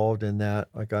involved in that.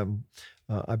 Like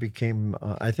I became,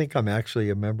 I think I'm actually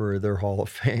a member of their Hall of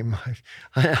Fame.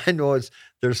 I know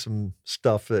there's some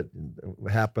stuff that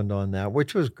happened on that,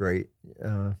 which was great.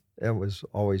 It was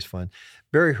always fun.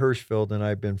 Barry Hirschfield and I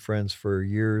have been friends for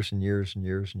years and years and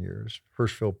years and years.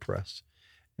 Hirschfield Press,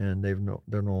 and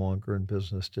they're no longer in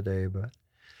business today.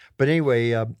 But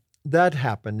anyway, that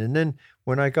happened. And then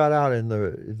when I got out in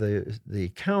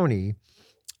the county,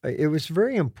 it was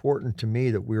very important to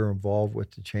me that we were involved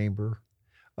with the chamber.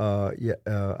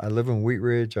 I live in Wheat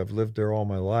Ridge. I've lived there all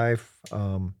my life.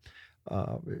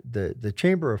 The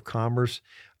Chamber of Commerce,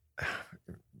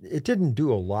 it didn't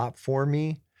do a lot for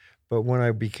me, but when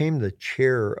I became the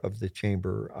chair of the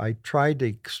chamber, I tried to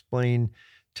explain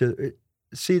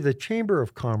the Chamber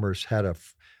of Commerce had a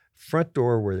front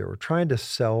door where they were trying to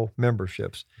sell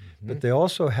memberships, but they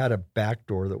also had a back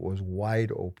door that was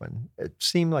wide open. It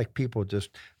seemed like people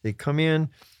they come in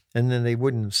and then they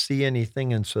wouldn't see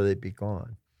anything, and so they'd be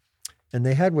gone. And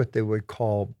they had what they would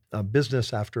call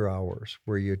business after hours,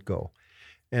 where you'd go.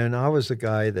 And I was the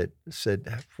guy that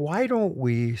said, why don't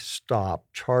we stop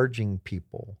charging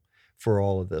people for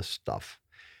all of this stuff?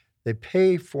 They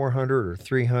pay $400 or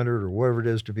 $300 or whatever it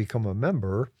is to become a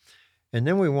member, and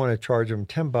then we want to charge them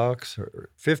 $10 or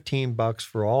 $15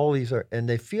 for all these, and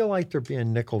they feel like they're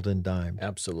being nickeled and dimed.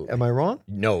 Absolutely. Am I wrong?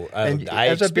 No, and I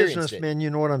as a experienced businessman, you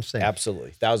know what I'm saying.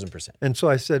 Absolutely, 1,000%. And so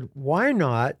I said, why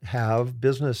not have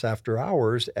business after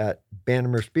hours at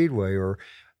Bandimere Speedway, or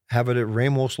have it at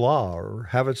Ramos Law, or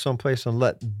have it someplace and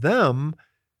let them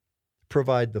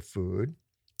provide the food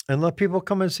and let people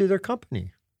come and see their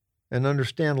company and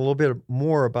understand a little bit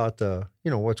more about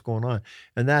what's going on.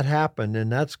 And that happened,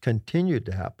 and that's continued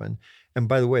to happen. And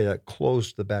by the way, that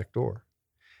closed the back door.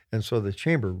 And so the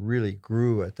chamber really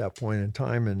grew at that point in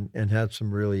time and had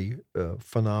some really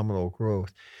phenomenal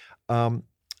growth. Then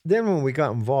when we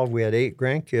got involved, we had 8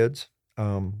 grandkids.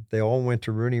 They all went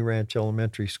to Rooney Ranch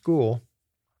Elementary School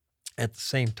at the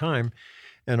same time.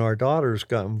 And our daughters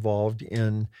got involved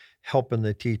in helping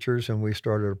the teachers, and we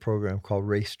started a program called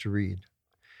Race to Read.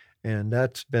 And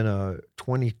that's been a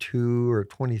 22 or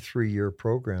 23-year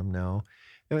program now.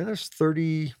 And there's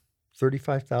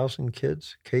 35,000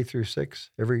 kids, K through 6,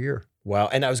 every year. Wow.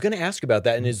 And I was going to ask about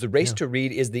that. And is the Race Yeah. to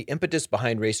Read, is the impetus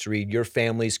behind Race to Read your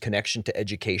family's connection to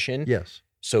education? Yes.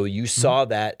 So you saw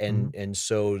that, and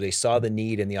so they saw the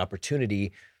need and the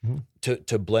opportunity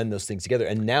to blend those things together.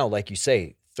 And now, like you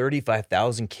say,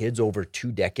 35,000 kids over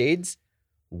 2 decades.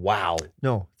 Wow.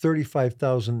 No,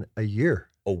 35,000 a year.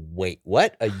 Oh, wait,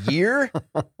 what? A year?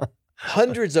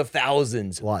 Hundreds of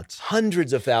thousands. Lots.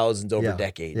 Hundreds of thousands over Yeah,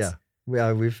 decades.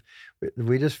 Yeah.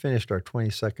 We just finished our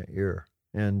 22nd year,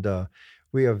 and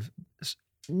we have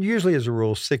usually, as a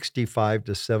rule, 65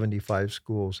 to 75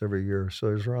 schools every year. So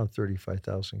there's around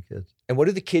 35,000 kids. And what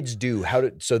do the kids do?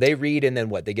 So they read, and then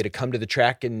what? They get to come to the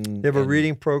track and They have a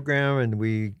reading program, and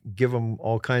we give them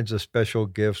all kinds of special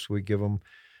gifts. We give them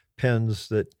pens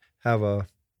that have a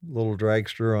little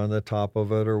dragster on the top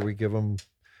of it, or we give them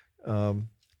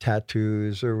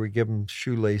tattoos, or we give them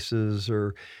shoelaces,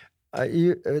 or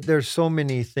there's so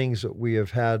many things that we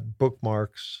have had,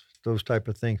 bookmarks, those type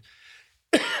of things.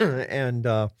 And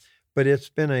but it's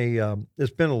been a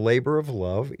labor of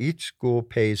love. Each school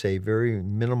pays a very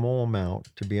minimal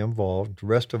amount to be involved. The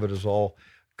rest of it is all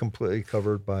completely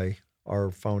covered by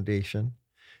our foundation,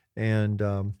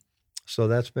 and so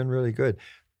that's been really good.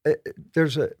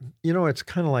 It's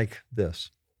kind of like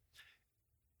this.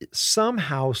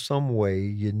 Somehow, some way,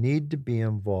 you need to be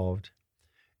involved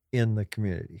in the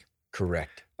community.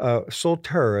 Correct.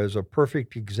 Solterra is a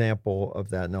perfect example of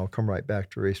that, and I'll come right back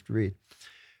to Race to Read.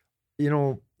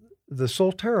 The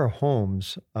Solterra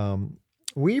homes,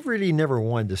 we really never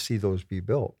wanted to see those be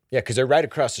built. Yeah, because they're right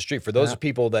across the street. For those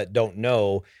people that don't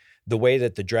know, the way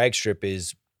that the drag strip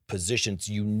is positioned, it's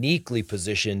uniquely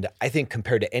positioned, I think,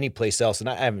 compared to any place else. And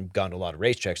I haven't gone to a lot of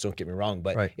racetracks, don't get me wrong,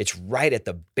 but it's right at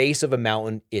the base of a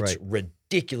mountain. It's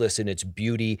ridiculous in its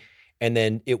beauty. And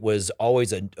then it was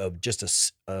always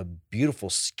just a beautiful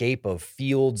scape of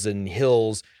fields and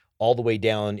hills all the way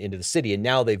down into the city. And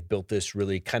now they've built this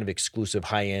really kind of exclusive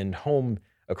high-end home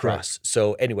across. Right.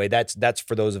 So anyway, that's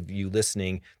for those of you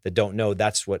listening that don't know,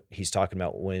 that's what he's talking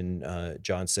about when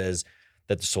John says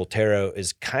that the Solterra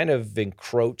is kind of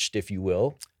encroached, if you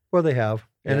will. Well, they have,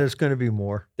 and there's going to be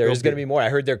more. There's going to be more. I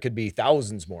heard there could be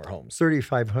thousands more homes.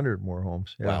 3,500 more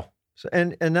homes. Yeah. Wow. So,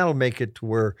 and that'll make it to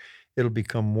where it'll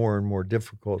become more and more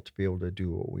difficult to be able to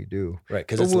do what we do. Right,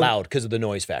 because it's loud, because of the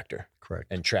noise factor. Correct.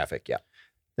 And traffic, yeah.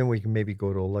 Then we can maybe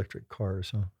go to electric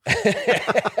cars, huh?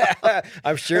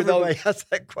 I'm sure everybody has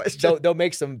that question. They'll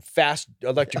make some fast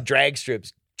electric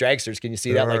dragsters. Can you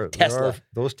see that? Like Tesla.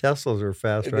 Those Teslas are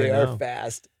fast right now. They are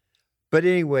fast. But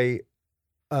anyway,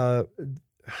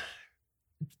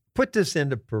 put this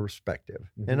into perspective.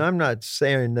 Mm-hmm. And I'm not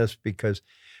saying this because,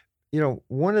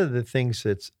 one of the things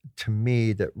that's, to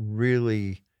me, that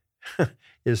really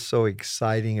is so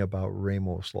exciting about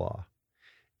Ramos Law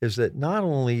is that not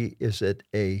only is it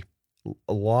a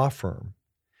law firm,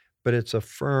 but it's a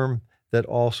firm that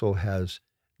also has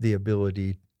the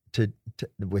ability to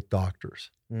with doctors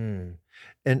and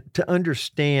to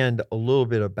understand a little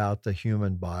bit about the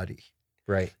human body.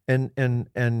 Right. And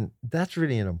that's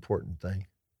really an important thing.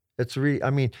 It's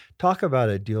really, talk about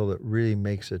a deal that really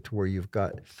makes it to where you've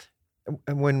got,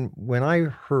 and when I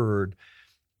heard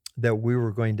that we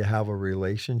were going to have a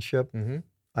relationship,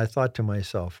 I thought to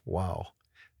myself, wow,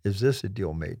 is this a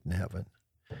deal made in heaven?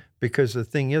 Because the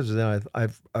thing is, then I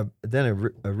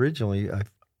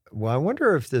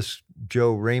wonder if this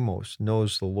Joe Ramos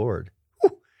knows the Lord.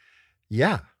 Whew.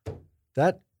 Yeah,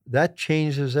 that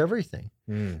changes everything.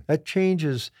 That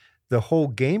changes the whole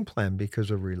game plan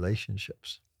because of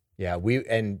relationships. Yeah, with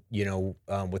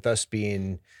us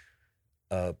being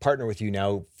a partner with you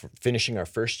now, finishing our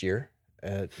first year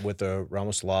with the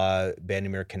Ramos Law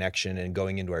Bandimere Connection and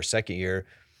going into our second year,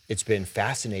 it's been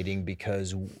fascinating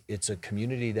because it's a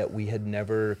community that we had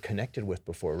never connected with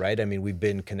before, right? I mean, we've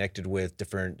been connected with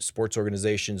different sports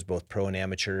organizations, both pro and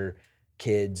amateur,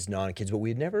 kids, non-kids, but we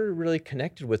had never really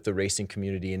connected with the racing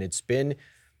community. And it's been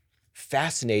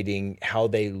fascinating how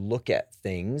they look at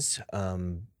things.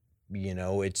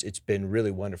 It's been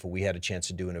really wonderful. We had a chance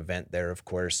to do an event there, of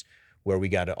course, where we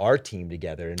got our team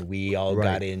together and we all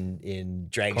got in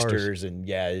dragsters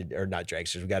or not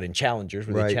dragsters. We got in challengers.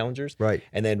 Were they challengers? Right.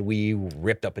 And then we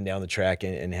ripped up and down the track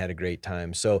and had a great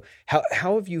time. So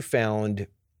how have you found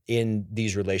in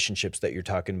these relationships that you're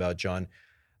talking about, John,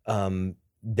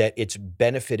 that it's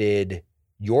benefited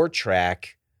your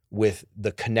track with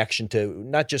the connection to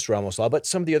not just Ramos Law, but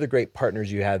some of the other great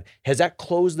partners you have? Has that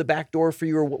closed the back door for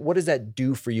you, or what does that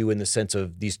do for you in the sense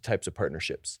of these types of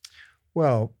partnerships?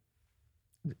 Well,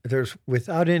 there's,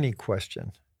 without any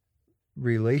question,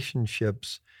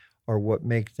 relationships are what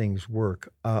make things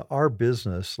work. Our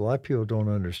business, a lot of people don't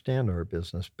understand our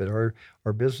business, but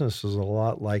our business is a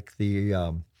lot like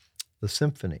the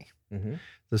symphony. Mm-hmm.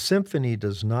 The symphony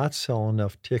does not sell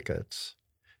enough tickets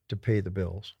to pay the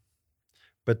bills,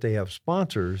 but they have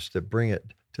sponsors that bring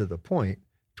it to the point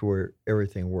to where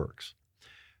everything works.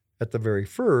 At the very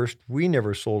first, we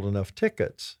never sold enough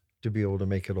tickets to be able to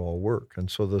make it all work. And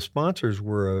so the sponsors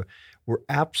were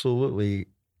absolutely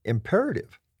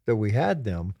imperative that we had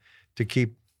them to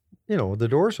keep, the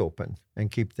doors open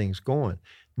and keep things going.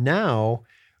 Now,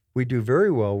 we do very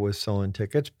well with selling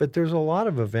tickets, but there's a lot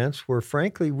of events where,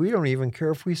 frankly, we don't even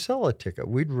care if we sell a ticket.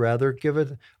 We'd rather give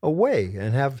it away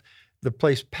and have the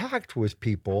place packed with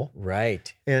people.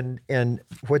 Right. And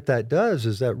what that does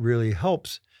is that really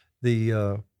helps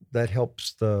the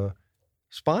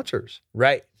sponsors.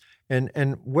 Right.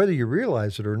 And whether you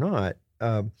realize it or not,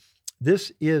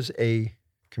 this is a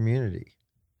community.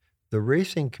 The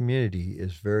racing community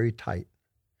is very tight.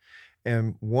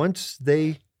 And once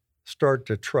they start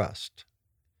to trust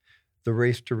the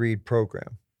Race to Read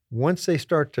program, once they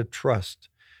start to trust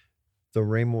the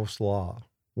Ramos Law,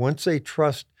 once they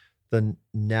trust the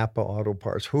Napa Auto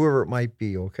Parts, whoever it might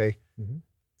be, okay, Mm-hmm.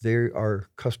 they are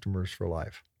customers for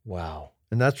life. Wow.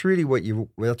 And that's really what you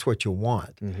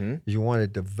want. Mm-hmm. You want to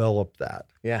develop that.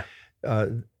 Yeah.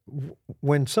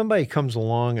 When somebody comes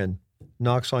along and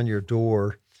knocks on your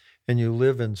door and you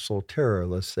live in Solterra,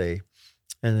 let's say,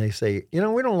 and they say, we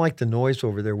don't like the noise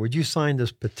over there. Would you sign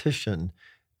this petition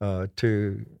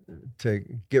to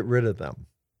get rid of them?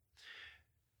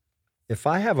 If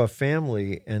I have a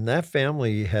family and that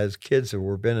family has kids that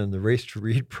have been in the Race to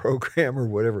Read program or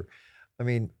whatever, I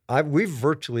mean, we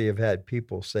virtually have had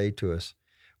people say to us,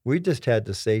 we just had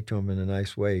to say to them in a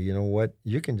nice way, you know what,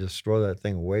 you can just throw that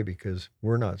thing away because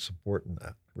we're not supporting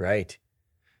that. Right.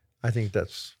 I think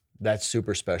that's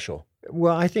super special.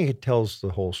 Well, I think it tells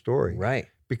the whole story. Right.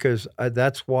 Because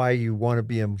that's why you want to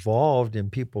be involved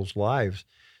in people's lives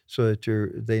so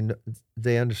that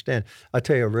they understand. I'll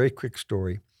tell you a very quick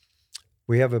story.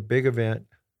 We have a big event.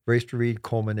 Race to Read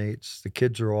culminates. The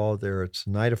kids are all there. It's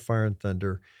the night of Fire and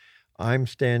Thunder. I'm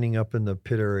standing up in the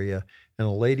pit area, and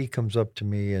a lady comes up to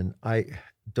me, and I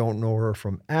don't know her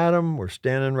from Adam. We're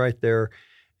standing right there,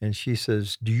 and she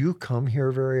says, "Do you come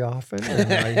here very often?"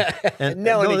 And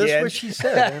no, that's what she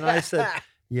said. And I said,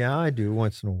 "Yeah, I do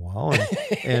once in a while."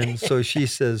 And so she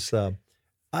says,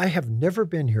 "I have never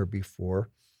been here before,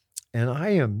 and I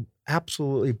am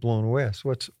absolutely blown away." I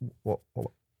said, what,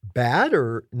 bad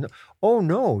or no? Oh,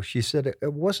 no. She said,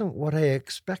 "It wasn't what I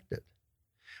expected.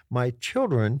 My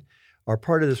children are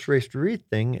part of this Race to Read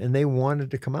thing, and they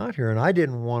wanted to come out here, and I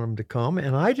didn't want them to come,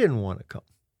 and I didn't want to come.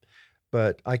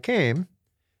 But I came,"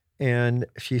 and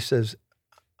she says,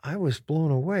 "I was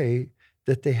blown away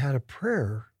that they had a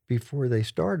prayer before they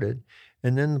started,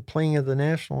 and then the playing of the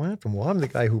national anthem." Well, I'm the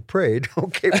guy who prayed.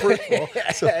 Okay, first of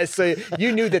all. So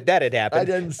you knew that had happened. I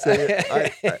didn't say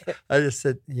it. I just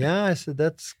said, yeah. I said,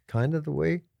 that's kind of the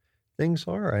way things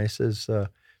are. I says,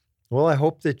 well, I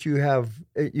hope that you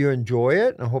enjoy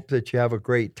it, and I hope that you have a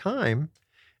great time.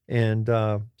 And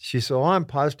she said, "Oh, I'm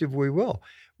positive we will."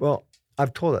 Well,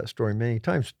 I've told that story many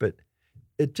times, but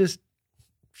it just,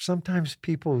 sometimes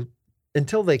people,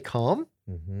 until they come,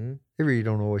 Mm-hmm. they really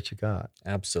don't know what you got.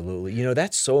 Absolutely.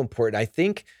 That's so important. I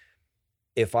think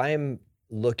if I'm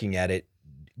looking at it,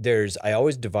 I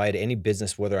always divide any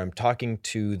business, whether I'm talking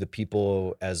to the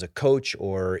people as a coach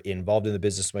or involved in the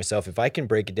business myself, if I can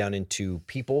break it down into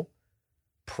people,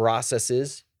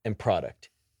 processes, and product.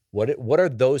 What are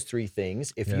those three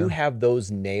things? If you have those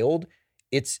nailed,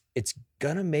 it's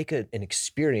gonna make an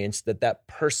experience that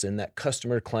person, that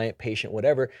customer, client, patient,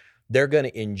 whatever, they're going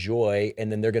to enjoy, and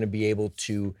then they're going to be able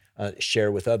to share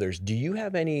with others. Do you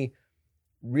have any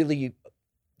really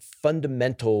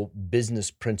fundamental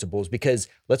business principles? Because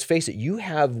let's face it, you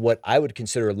have what I would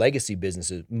consider legacy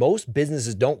businesses. Most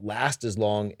businesses don't last as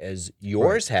long as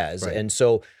yours has. Right. And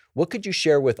so what could you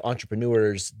share with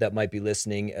entrepreneurs that might be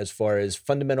listening as far as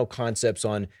fundamental concepts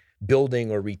on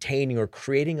building or retaining or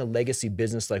creating a legacy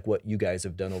business like what you guys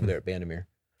have done over there at Vandermeer?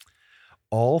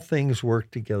 All things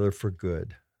work together for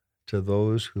good to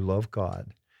those who love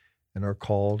God and are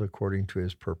called according to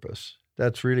his purpose.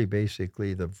 That's really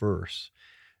basically the verse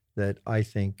that I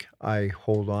think I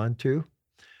hold on to.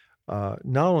 Not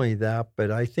only that, but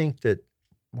I think that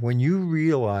when you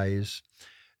realize,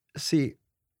 see,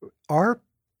 our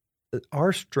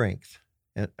strength,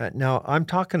 and now I'm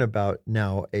talking about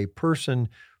now a person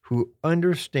who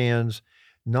understands,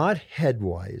 not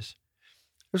headwise.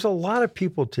 There's a lot of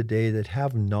people today that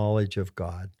have knowledge of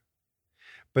God,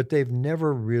 but they've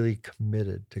never really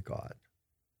committed to God.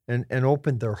 and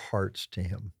opened their hearts to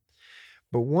him.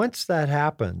 But once that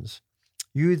happens,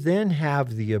 you then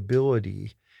have the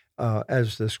ability,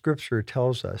 as the scripture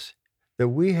tells us, that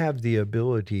we have the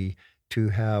ability to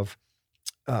have,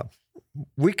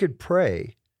 we could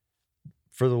pray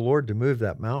for the Lord to move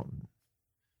that mountain,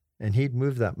 and he'd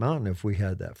move that mountain if we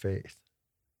had that faith.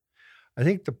 I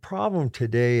think the problem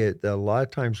today that a lot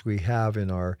of times we have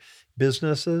in our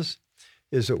businesses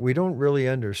is that we don't really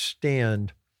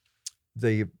understand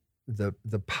the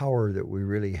power that we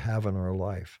really have in our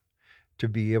life to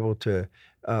be able to,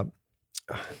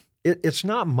 it's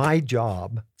not my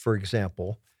job, for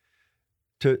example,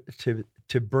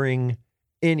 to bring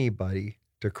anybody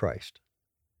to Christ,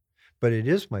 but it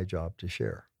is my job to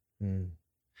share.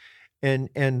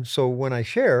 And so when I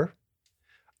share,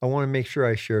 I want to make sure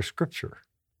I share scripture.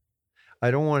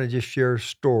 I don't want to just share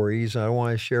stories. I don't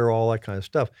want to share all that kind of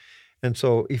stuff. And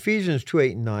so Ephesians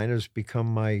 2:8-9 has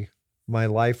become my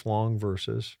lifelong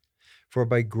verses. For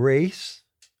by grace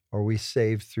are we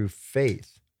saved through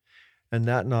faith, and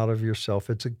that not of yourself.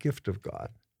 It's a gift of God,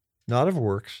 not of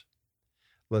works,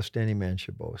 lest any man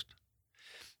should boast.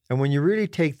 And when you really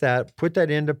take that, put that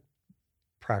into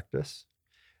practice,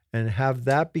 and have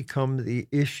that become the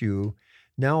issue,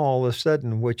 now all of a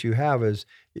sudden what you have is,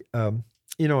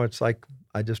 it's like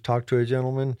I just talked to a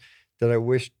gentleman that I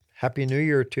wished Happy New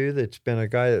Year to. That's been a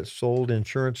guy that sold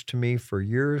insurance to me for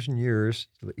years and years.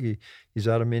 He's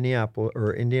out of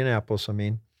Indianapolis,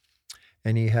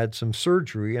 and he had some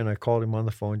surgery, and I called him on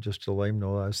the phone just to let him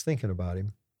know I was thinking about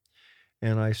him.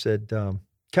 And I said,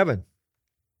 Kevin,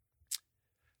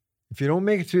 if you don't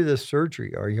make it through this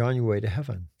surgery, are you on your way to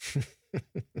heaven?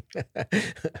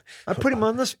 I put him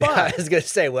on the spot. I was going to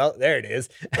say, well, there it is.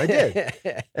 I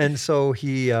did. And so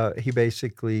he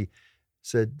basically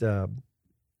said,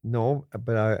 no,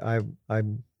 but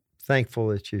I'm thankful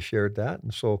that you shared that.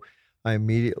 And so I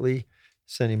immediately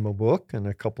sent him a book and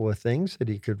a couple of things that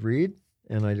he could read.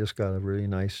 And I just got a really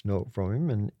nice note from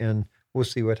him, and we'll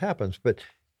see what happens. But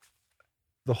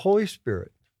the Holy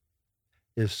Spirit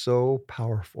is so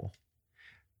powerful,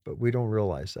 but we don't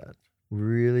realize that. We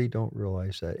really don't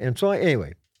realize that. And so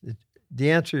anyway,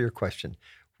 the answer to your question,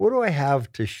 what do I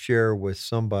have to share with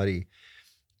somebody?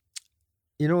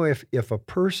 If a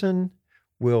person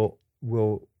will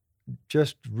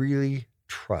just really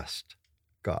trust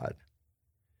God,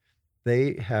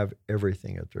 they have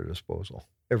everything at their disposal,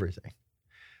 everything.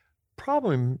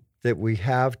 Problem that we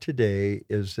have today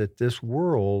is that this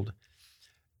world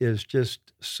is just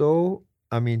so,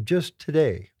 just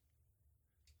today,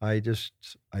 I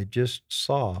just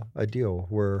saw a deal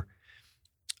where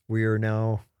we are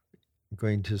now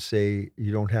going to say,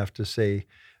 you don't have to say,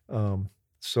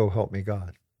 so help me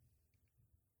God.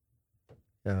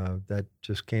 That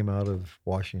just came out of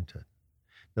Washington.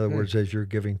 In other words, as you're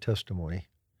giving testimony,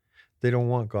 they don't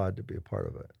want God to be a part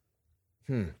of it.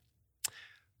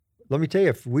 Let me tell you,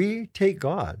 if we take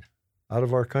God out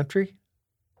of our country,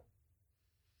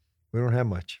 we don't have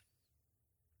much.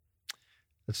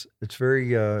 It's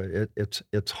very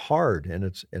it's hard, and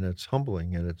it's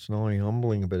humbling, and it's not only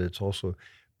humbling, but it's also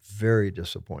very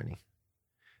disappointing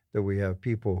that we have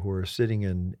people who are sitting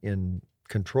in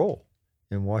control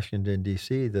in Washington,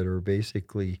 D.C. that are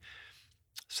basically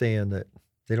saying that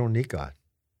they don't need God.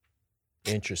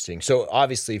 Interesting. So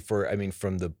obviously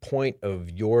from the point of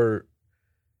your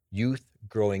youth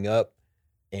growing up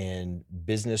and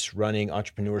business running,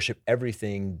 entrepreneurship,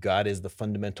 everything, God is the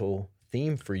fundamental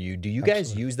theme for you. Do you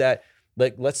guys use that?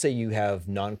 Like, let's say you have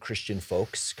non-Christian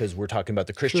folks, because we're talking about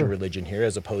the Christian religion here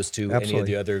as opposed to any of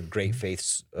the other great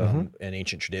faiths and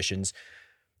ancient traditions.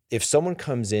 If someone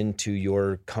comes into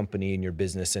your company and your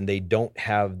business and they don't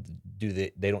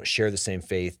they don't share the same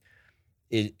faith,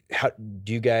 how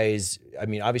do you guys,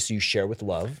 obviously you share with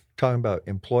love. Talking about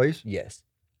employees? Yes.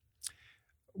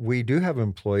 We do have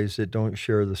employees that don't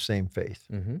share the same faith.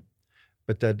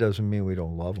 But that doesn't mean we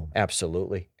don't love them.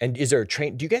 Absolutely. And is there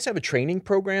do you guys have a training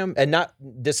program? And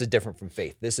this is different from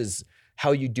faith. This is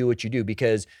how you do what you do,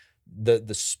 because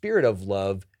the spirit of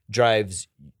love drives,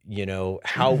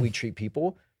 how we treat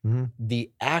people.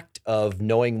 The act of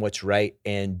knowing what's right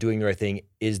and doing the right thing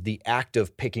is the act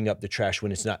of picking up the trash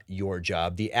when it's not your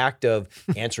job. The act of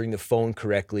answering the phone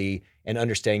correctly and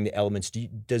understanding the elements.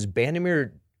 Does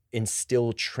Bandimere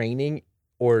instill training,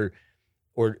 or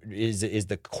is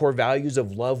the core values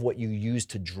of love what you use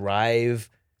to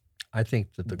drive? I think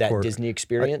that core Disney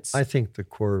experience. I think the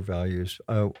core values.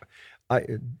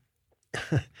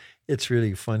 It's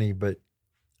really funny, but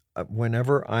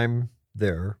whenever I'm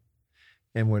there,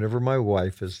 and whenever my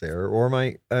wife is there, or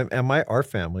our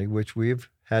family, which we've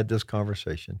had this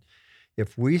conversation,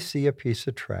 if we see a piece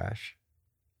of trash,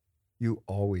 you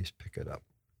always pick it up,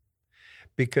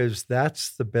 because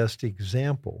that's the best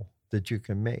example that you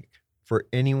can make for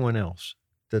anyone else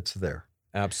that's there.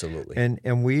 Absolutely.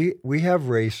 And we have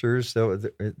racers, so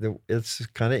it's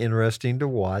kind of interesting to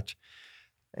watch,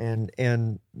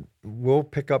 and we'll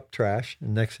pick up trash,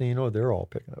 and next thing you know, they're all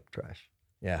picking up trash.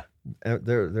 Yeah.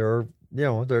 They're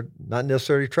they're not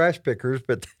necessarily trash pickers,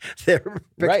 but they're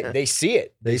right. They see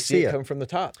it. They see it come from the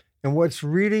top. And what's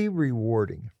really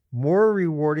rewarding, more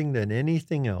rewarding than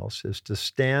anything else, is to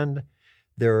stand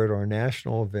there at our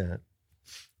national event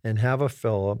and have a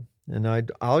fellow,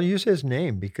 and I'll use his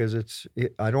name because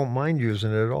I don't mind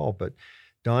using it at all, but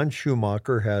Don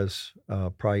Schumacher has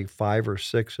probably 5 or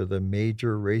 6 of the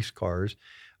major race cars.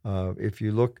 If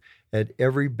you look at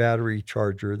every battery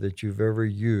charger that you've ever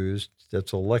used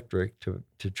that's electric to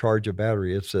charge a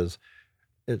battery, it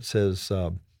says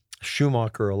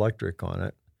Schumacher Electric on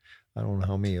it. I don't know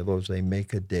how many of those they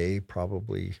make a day,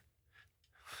 probably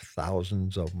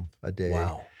thousands of them a day.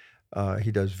 Wow.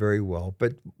 He does very well.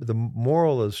 But the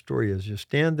moral of the story is you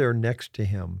stand there next to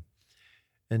him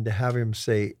and to have him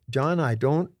say, John, I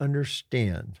don't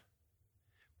understand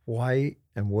why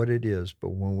and what it is,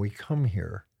 but when we come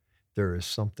here, there is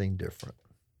something different.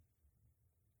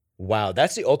 Wow.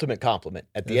 That's the ultimate compliment.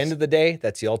 At the end of the day,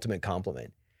 that's the ultimate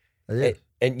compliment. And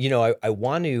I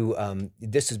want to,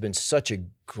 this has been such a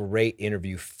great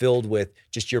interview filled with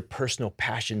just your personal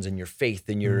passions and your faith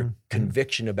and your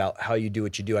conviction about how you do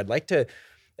what you do. I'd like to,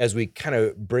 as we kind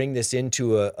of bring this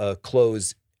into a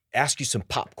close, ask you some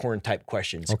popcorn type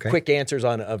questions, quick answers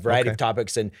on a variety of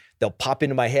topics, and they'll pop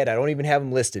into my head. I don't even have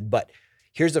them listed, but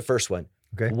here's the first one.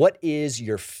 Okay. What is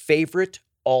your favorite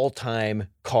all-time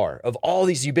car? Of all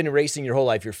these, you've been racing your whole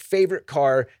life, your favorite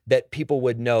car that people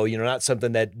would know, not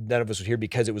something that none of us would hear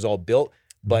because it was all built,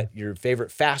 but your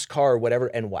favorite fast car or whatever,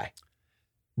 and why?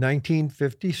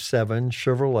 1957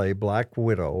 Chevrolet Black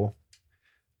Widow.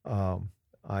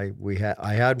 I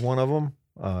had one of them.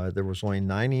 There was only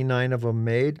 99 of them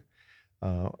made.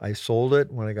 I sold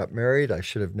it when I got married. I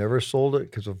should have never sold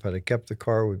it, because if I'd have kept the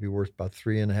car, it would be worth about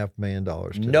 $3.5 million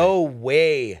today. No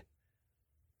way.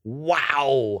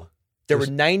 Wow. There were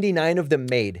 99 of them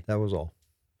made. That was all.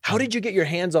 How did you get your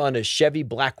hands on a Chevy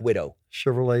Black Widow?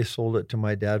 Chevrolet sold it to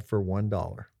my dad for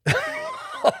 $1.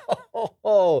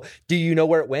 Oh, do you know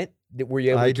where it went? Were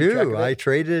you able to keep track of it? I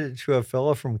traded it to a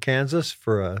fellow from Kansas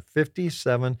for a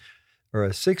 57 or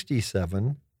a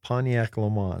 67 Pontiac Le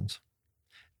Mans.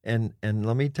 And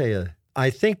let me tell you,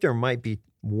 I think there might be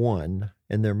one,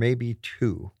 and there may be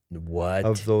 2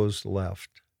 of those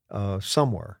left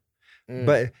somewhere.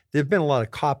 But there've been a lot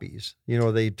of copies.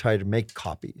 They try to make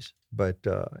copies, but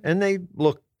and they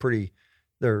look pretty.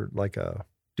 They're like a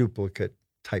duplicate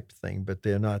type thing, but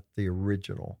they're not the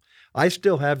original. I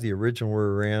still have the original where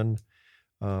we ran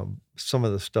some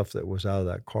of the stuff that was out of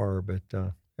that car, but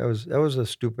that was a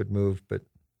stupid move. But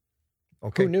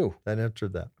okay, who knew? That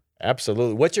answered that.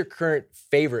 Absolutely. What's your current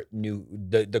favorite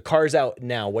the car's out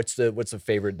now? What's the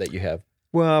favorite that you have?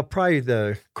 Well, probably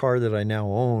the car that I now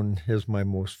own is my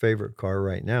most favorite car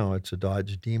right now. It's a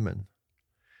Dodge Demon.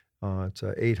 It's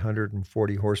a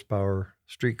 840 horsepower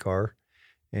street car,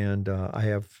 and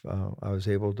I was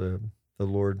able to. The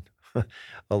Lord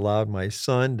allowed my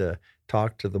son to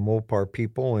talk to the Mopar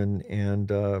people,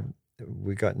 and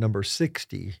we got number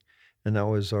 60, and that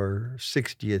was our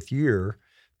 60th year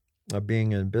of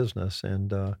being in business,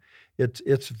 and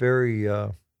it's very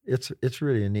it's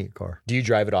really a neat car. Do you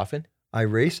drive it often? I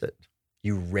race it.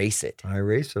 You race it? I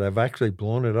race it. I've actually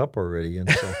blown it up already, and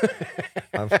so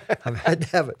I've had to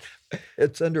have it.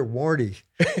 It's under warranty.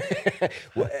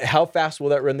 How fast will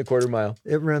that run the quarter mile?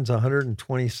 It runs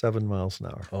 127 miles an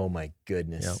hour. Oh my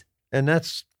goodness! Yeah. And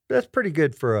that's pretty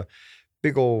good for a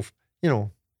big old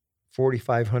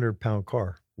 4,500 pound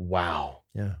car. Wow.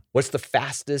 Yeah. What's the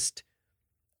fastest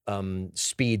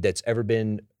speed that's ever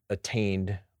been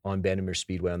attained on Bandimere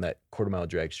Speedway on that quarter mile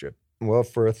drag strip? Well,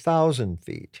 for 1,000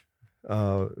 feet,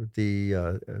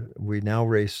 we now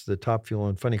race the Top Fuel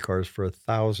and Funny cars for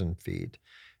 1,000 feet,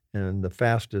 and the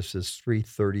fastest is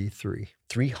 333.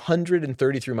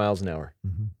 333 miles an hour.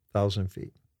 1,000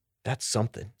 feet. That's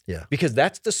something. Yeah. Because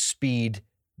that's the speed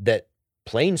that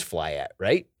planes fly at,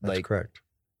 right? That's correct.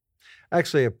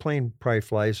 Actually, a plane probably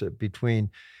flies at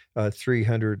between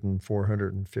 300 and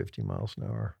 450 miles an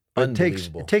hour. But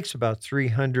Unbelievable. It takes about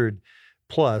 300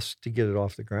 plus to get it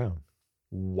off the ground.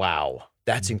 Wow.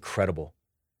 That's incredible.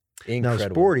 Incredible.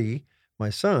 Now, Sporty, my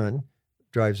son,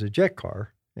 drives a jet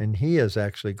car, and he has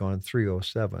actually gone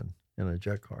 307 in a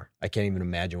jet car. I can't even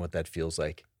imagine what that feels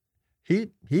like. He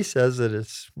says that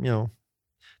it's,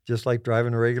 just like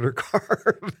driving a regular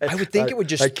car. I would think it would I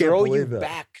just can't throw you believe it.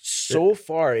 back so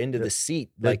far into the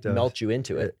seat, like does. melt you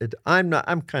into it. I'm not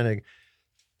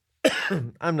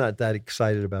that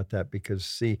excited about that because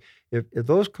see, if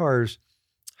those cars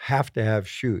have to have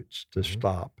chutes to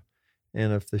stop,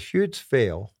 and if the chutes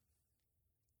fail,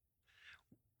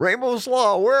 Ramos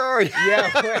Law, where are you?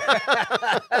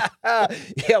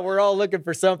 Yeah, we're all looking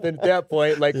for something at that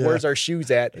point. Like, where's our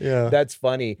shoes at? Yeah. That's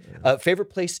funny.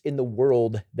 Favorite place in the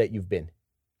world that you've been?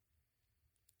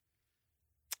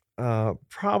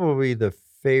 Probably the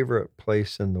favorite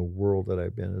place in the world that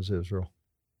I've been is Israel.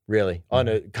 Really? On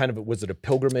a kind of, was it a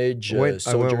pilgrimage, I went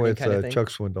with kind of thing? Chuck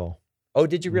Swindoll. Oh,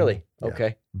 did you really? Yeah.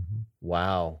 Okay. Mm-hmm.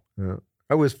 Wow. Yeah.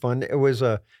 It was fun. It was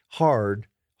a hard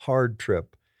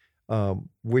trip.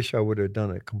 Wish I would have done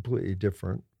it completely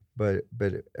different, but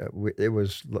it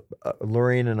was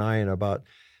Lorraine and I and about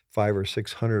 500 or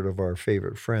 600 of our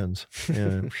favorite friends,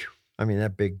 and I mean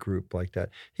that big group like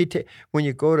that. When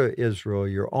you go to Israel,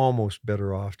 you're almost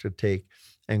better off to take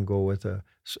and go with a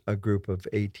group of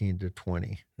 18 to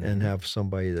 20 and have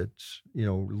somebody that's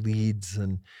leads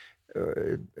and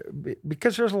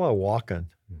because there's a lot of walking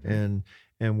and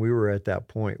we were at that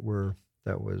point where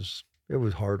it was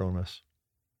hard on us.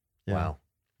 Yeah. Wow.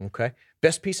 Okay.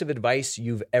 Best piece of advice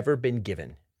you've ever been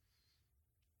given?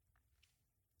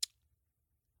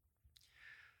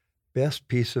 Best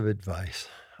piece of advice.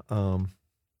 Love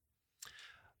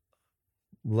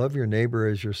your neighbor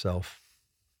as yourself.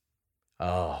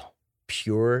 Oh,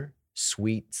 pure,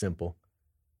 sweet, simple.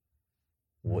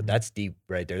 Well, that's deep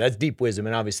right there. That's deep wisdom.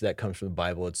 And obviously that comes from the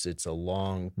Bible. It's a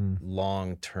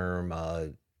long-term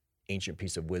ancient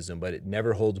piece of wisdom, but it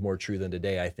never holds more true than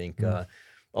today. I think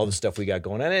all the stuff we got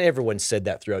going on, and everyone said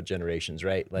that throughout generations,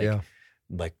 right?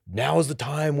 Like now is the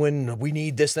time when we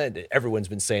need this, that. Everyone's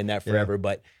been saying that forever,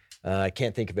 but I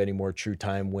can't think of any more true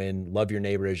time when love your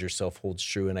neighbor as yourself holds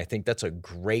true. And I think that's a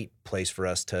great place for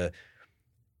us to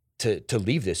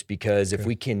leave this, because if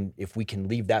we can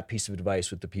leave that piece of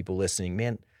advice with the people listening,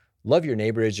 man, love your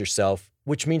neighbor as yourself,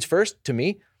 which means first to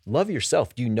me, love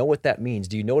yourself. Do you know what that means?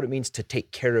 Do you know what it means to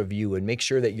take care of you and make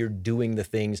sure that you're doing the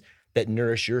things that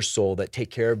nourish your soul, that take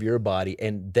care of your body?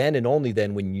 And then and only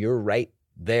then, when you're right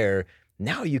there,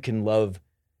 now you can love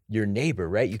your neighbor,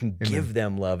 right? You can give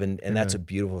them love. And that's a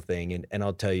beautiful thing. And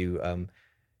I'll tell you,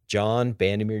 John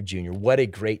Bandemere Jr., what a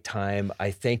great time.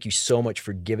 I thank you so much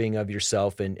for giving of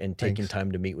yourself and taking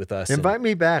time to meet with us. Invite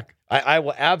me back. I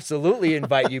will absolutely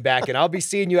invite you back, and I'll be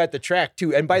seeing you at the track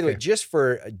too. And by the way, just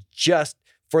for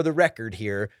the record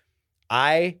here,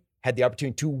 I had the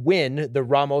opportunity to win the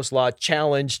Ramos Law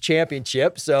Challenge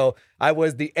Championship. So I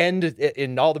was the end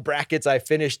in all the brackets. I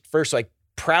finished first, so I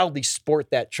proudly sport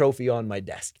that trophy on my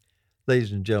desk.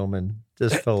 Ladies and gentlemen,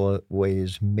 this fella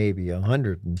weighs maybe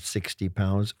 160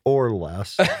 pounds or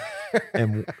less.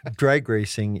 And drag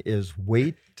racing is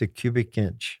weight to cubic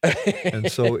inch.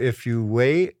 And so if you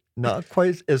weigh not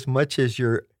quite as much as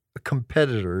your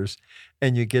competitors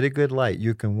and you get a good light,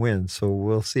 you can win. So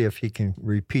we'll see if he can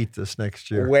repeat this next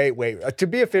year. Wait. To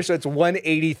be official, it's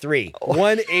 183.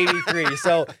 183.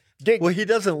 So well, he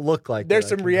doesn't look like there's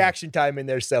some reaction time in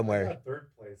there somewhere. Third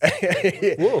place.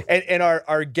 and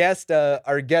our guest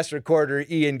recorder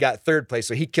Ian got third place,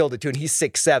 so he killed it too, and he's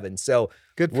 6'7". So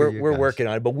good for you we're guys. working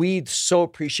on it. But we so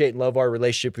appreciate and love our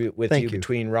relationship with you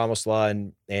between Ramos Law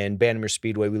and Bandemere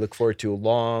Speedway. We look forward to a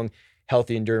long,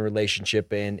 healthy, enduring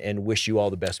relationship and wish you all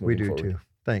the best moving forward. We do too.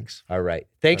 Thanks. All right.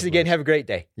 Thanks again. Have a great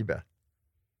day. You bet.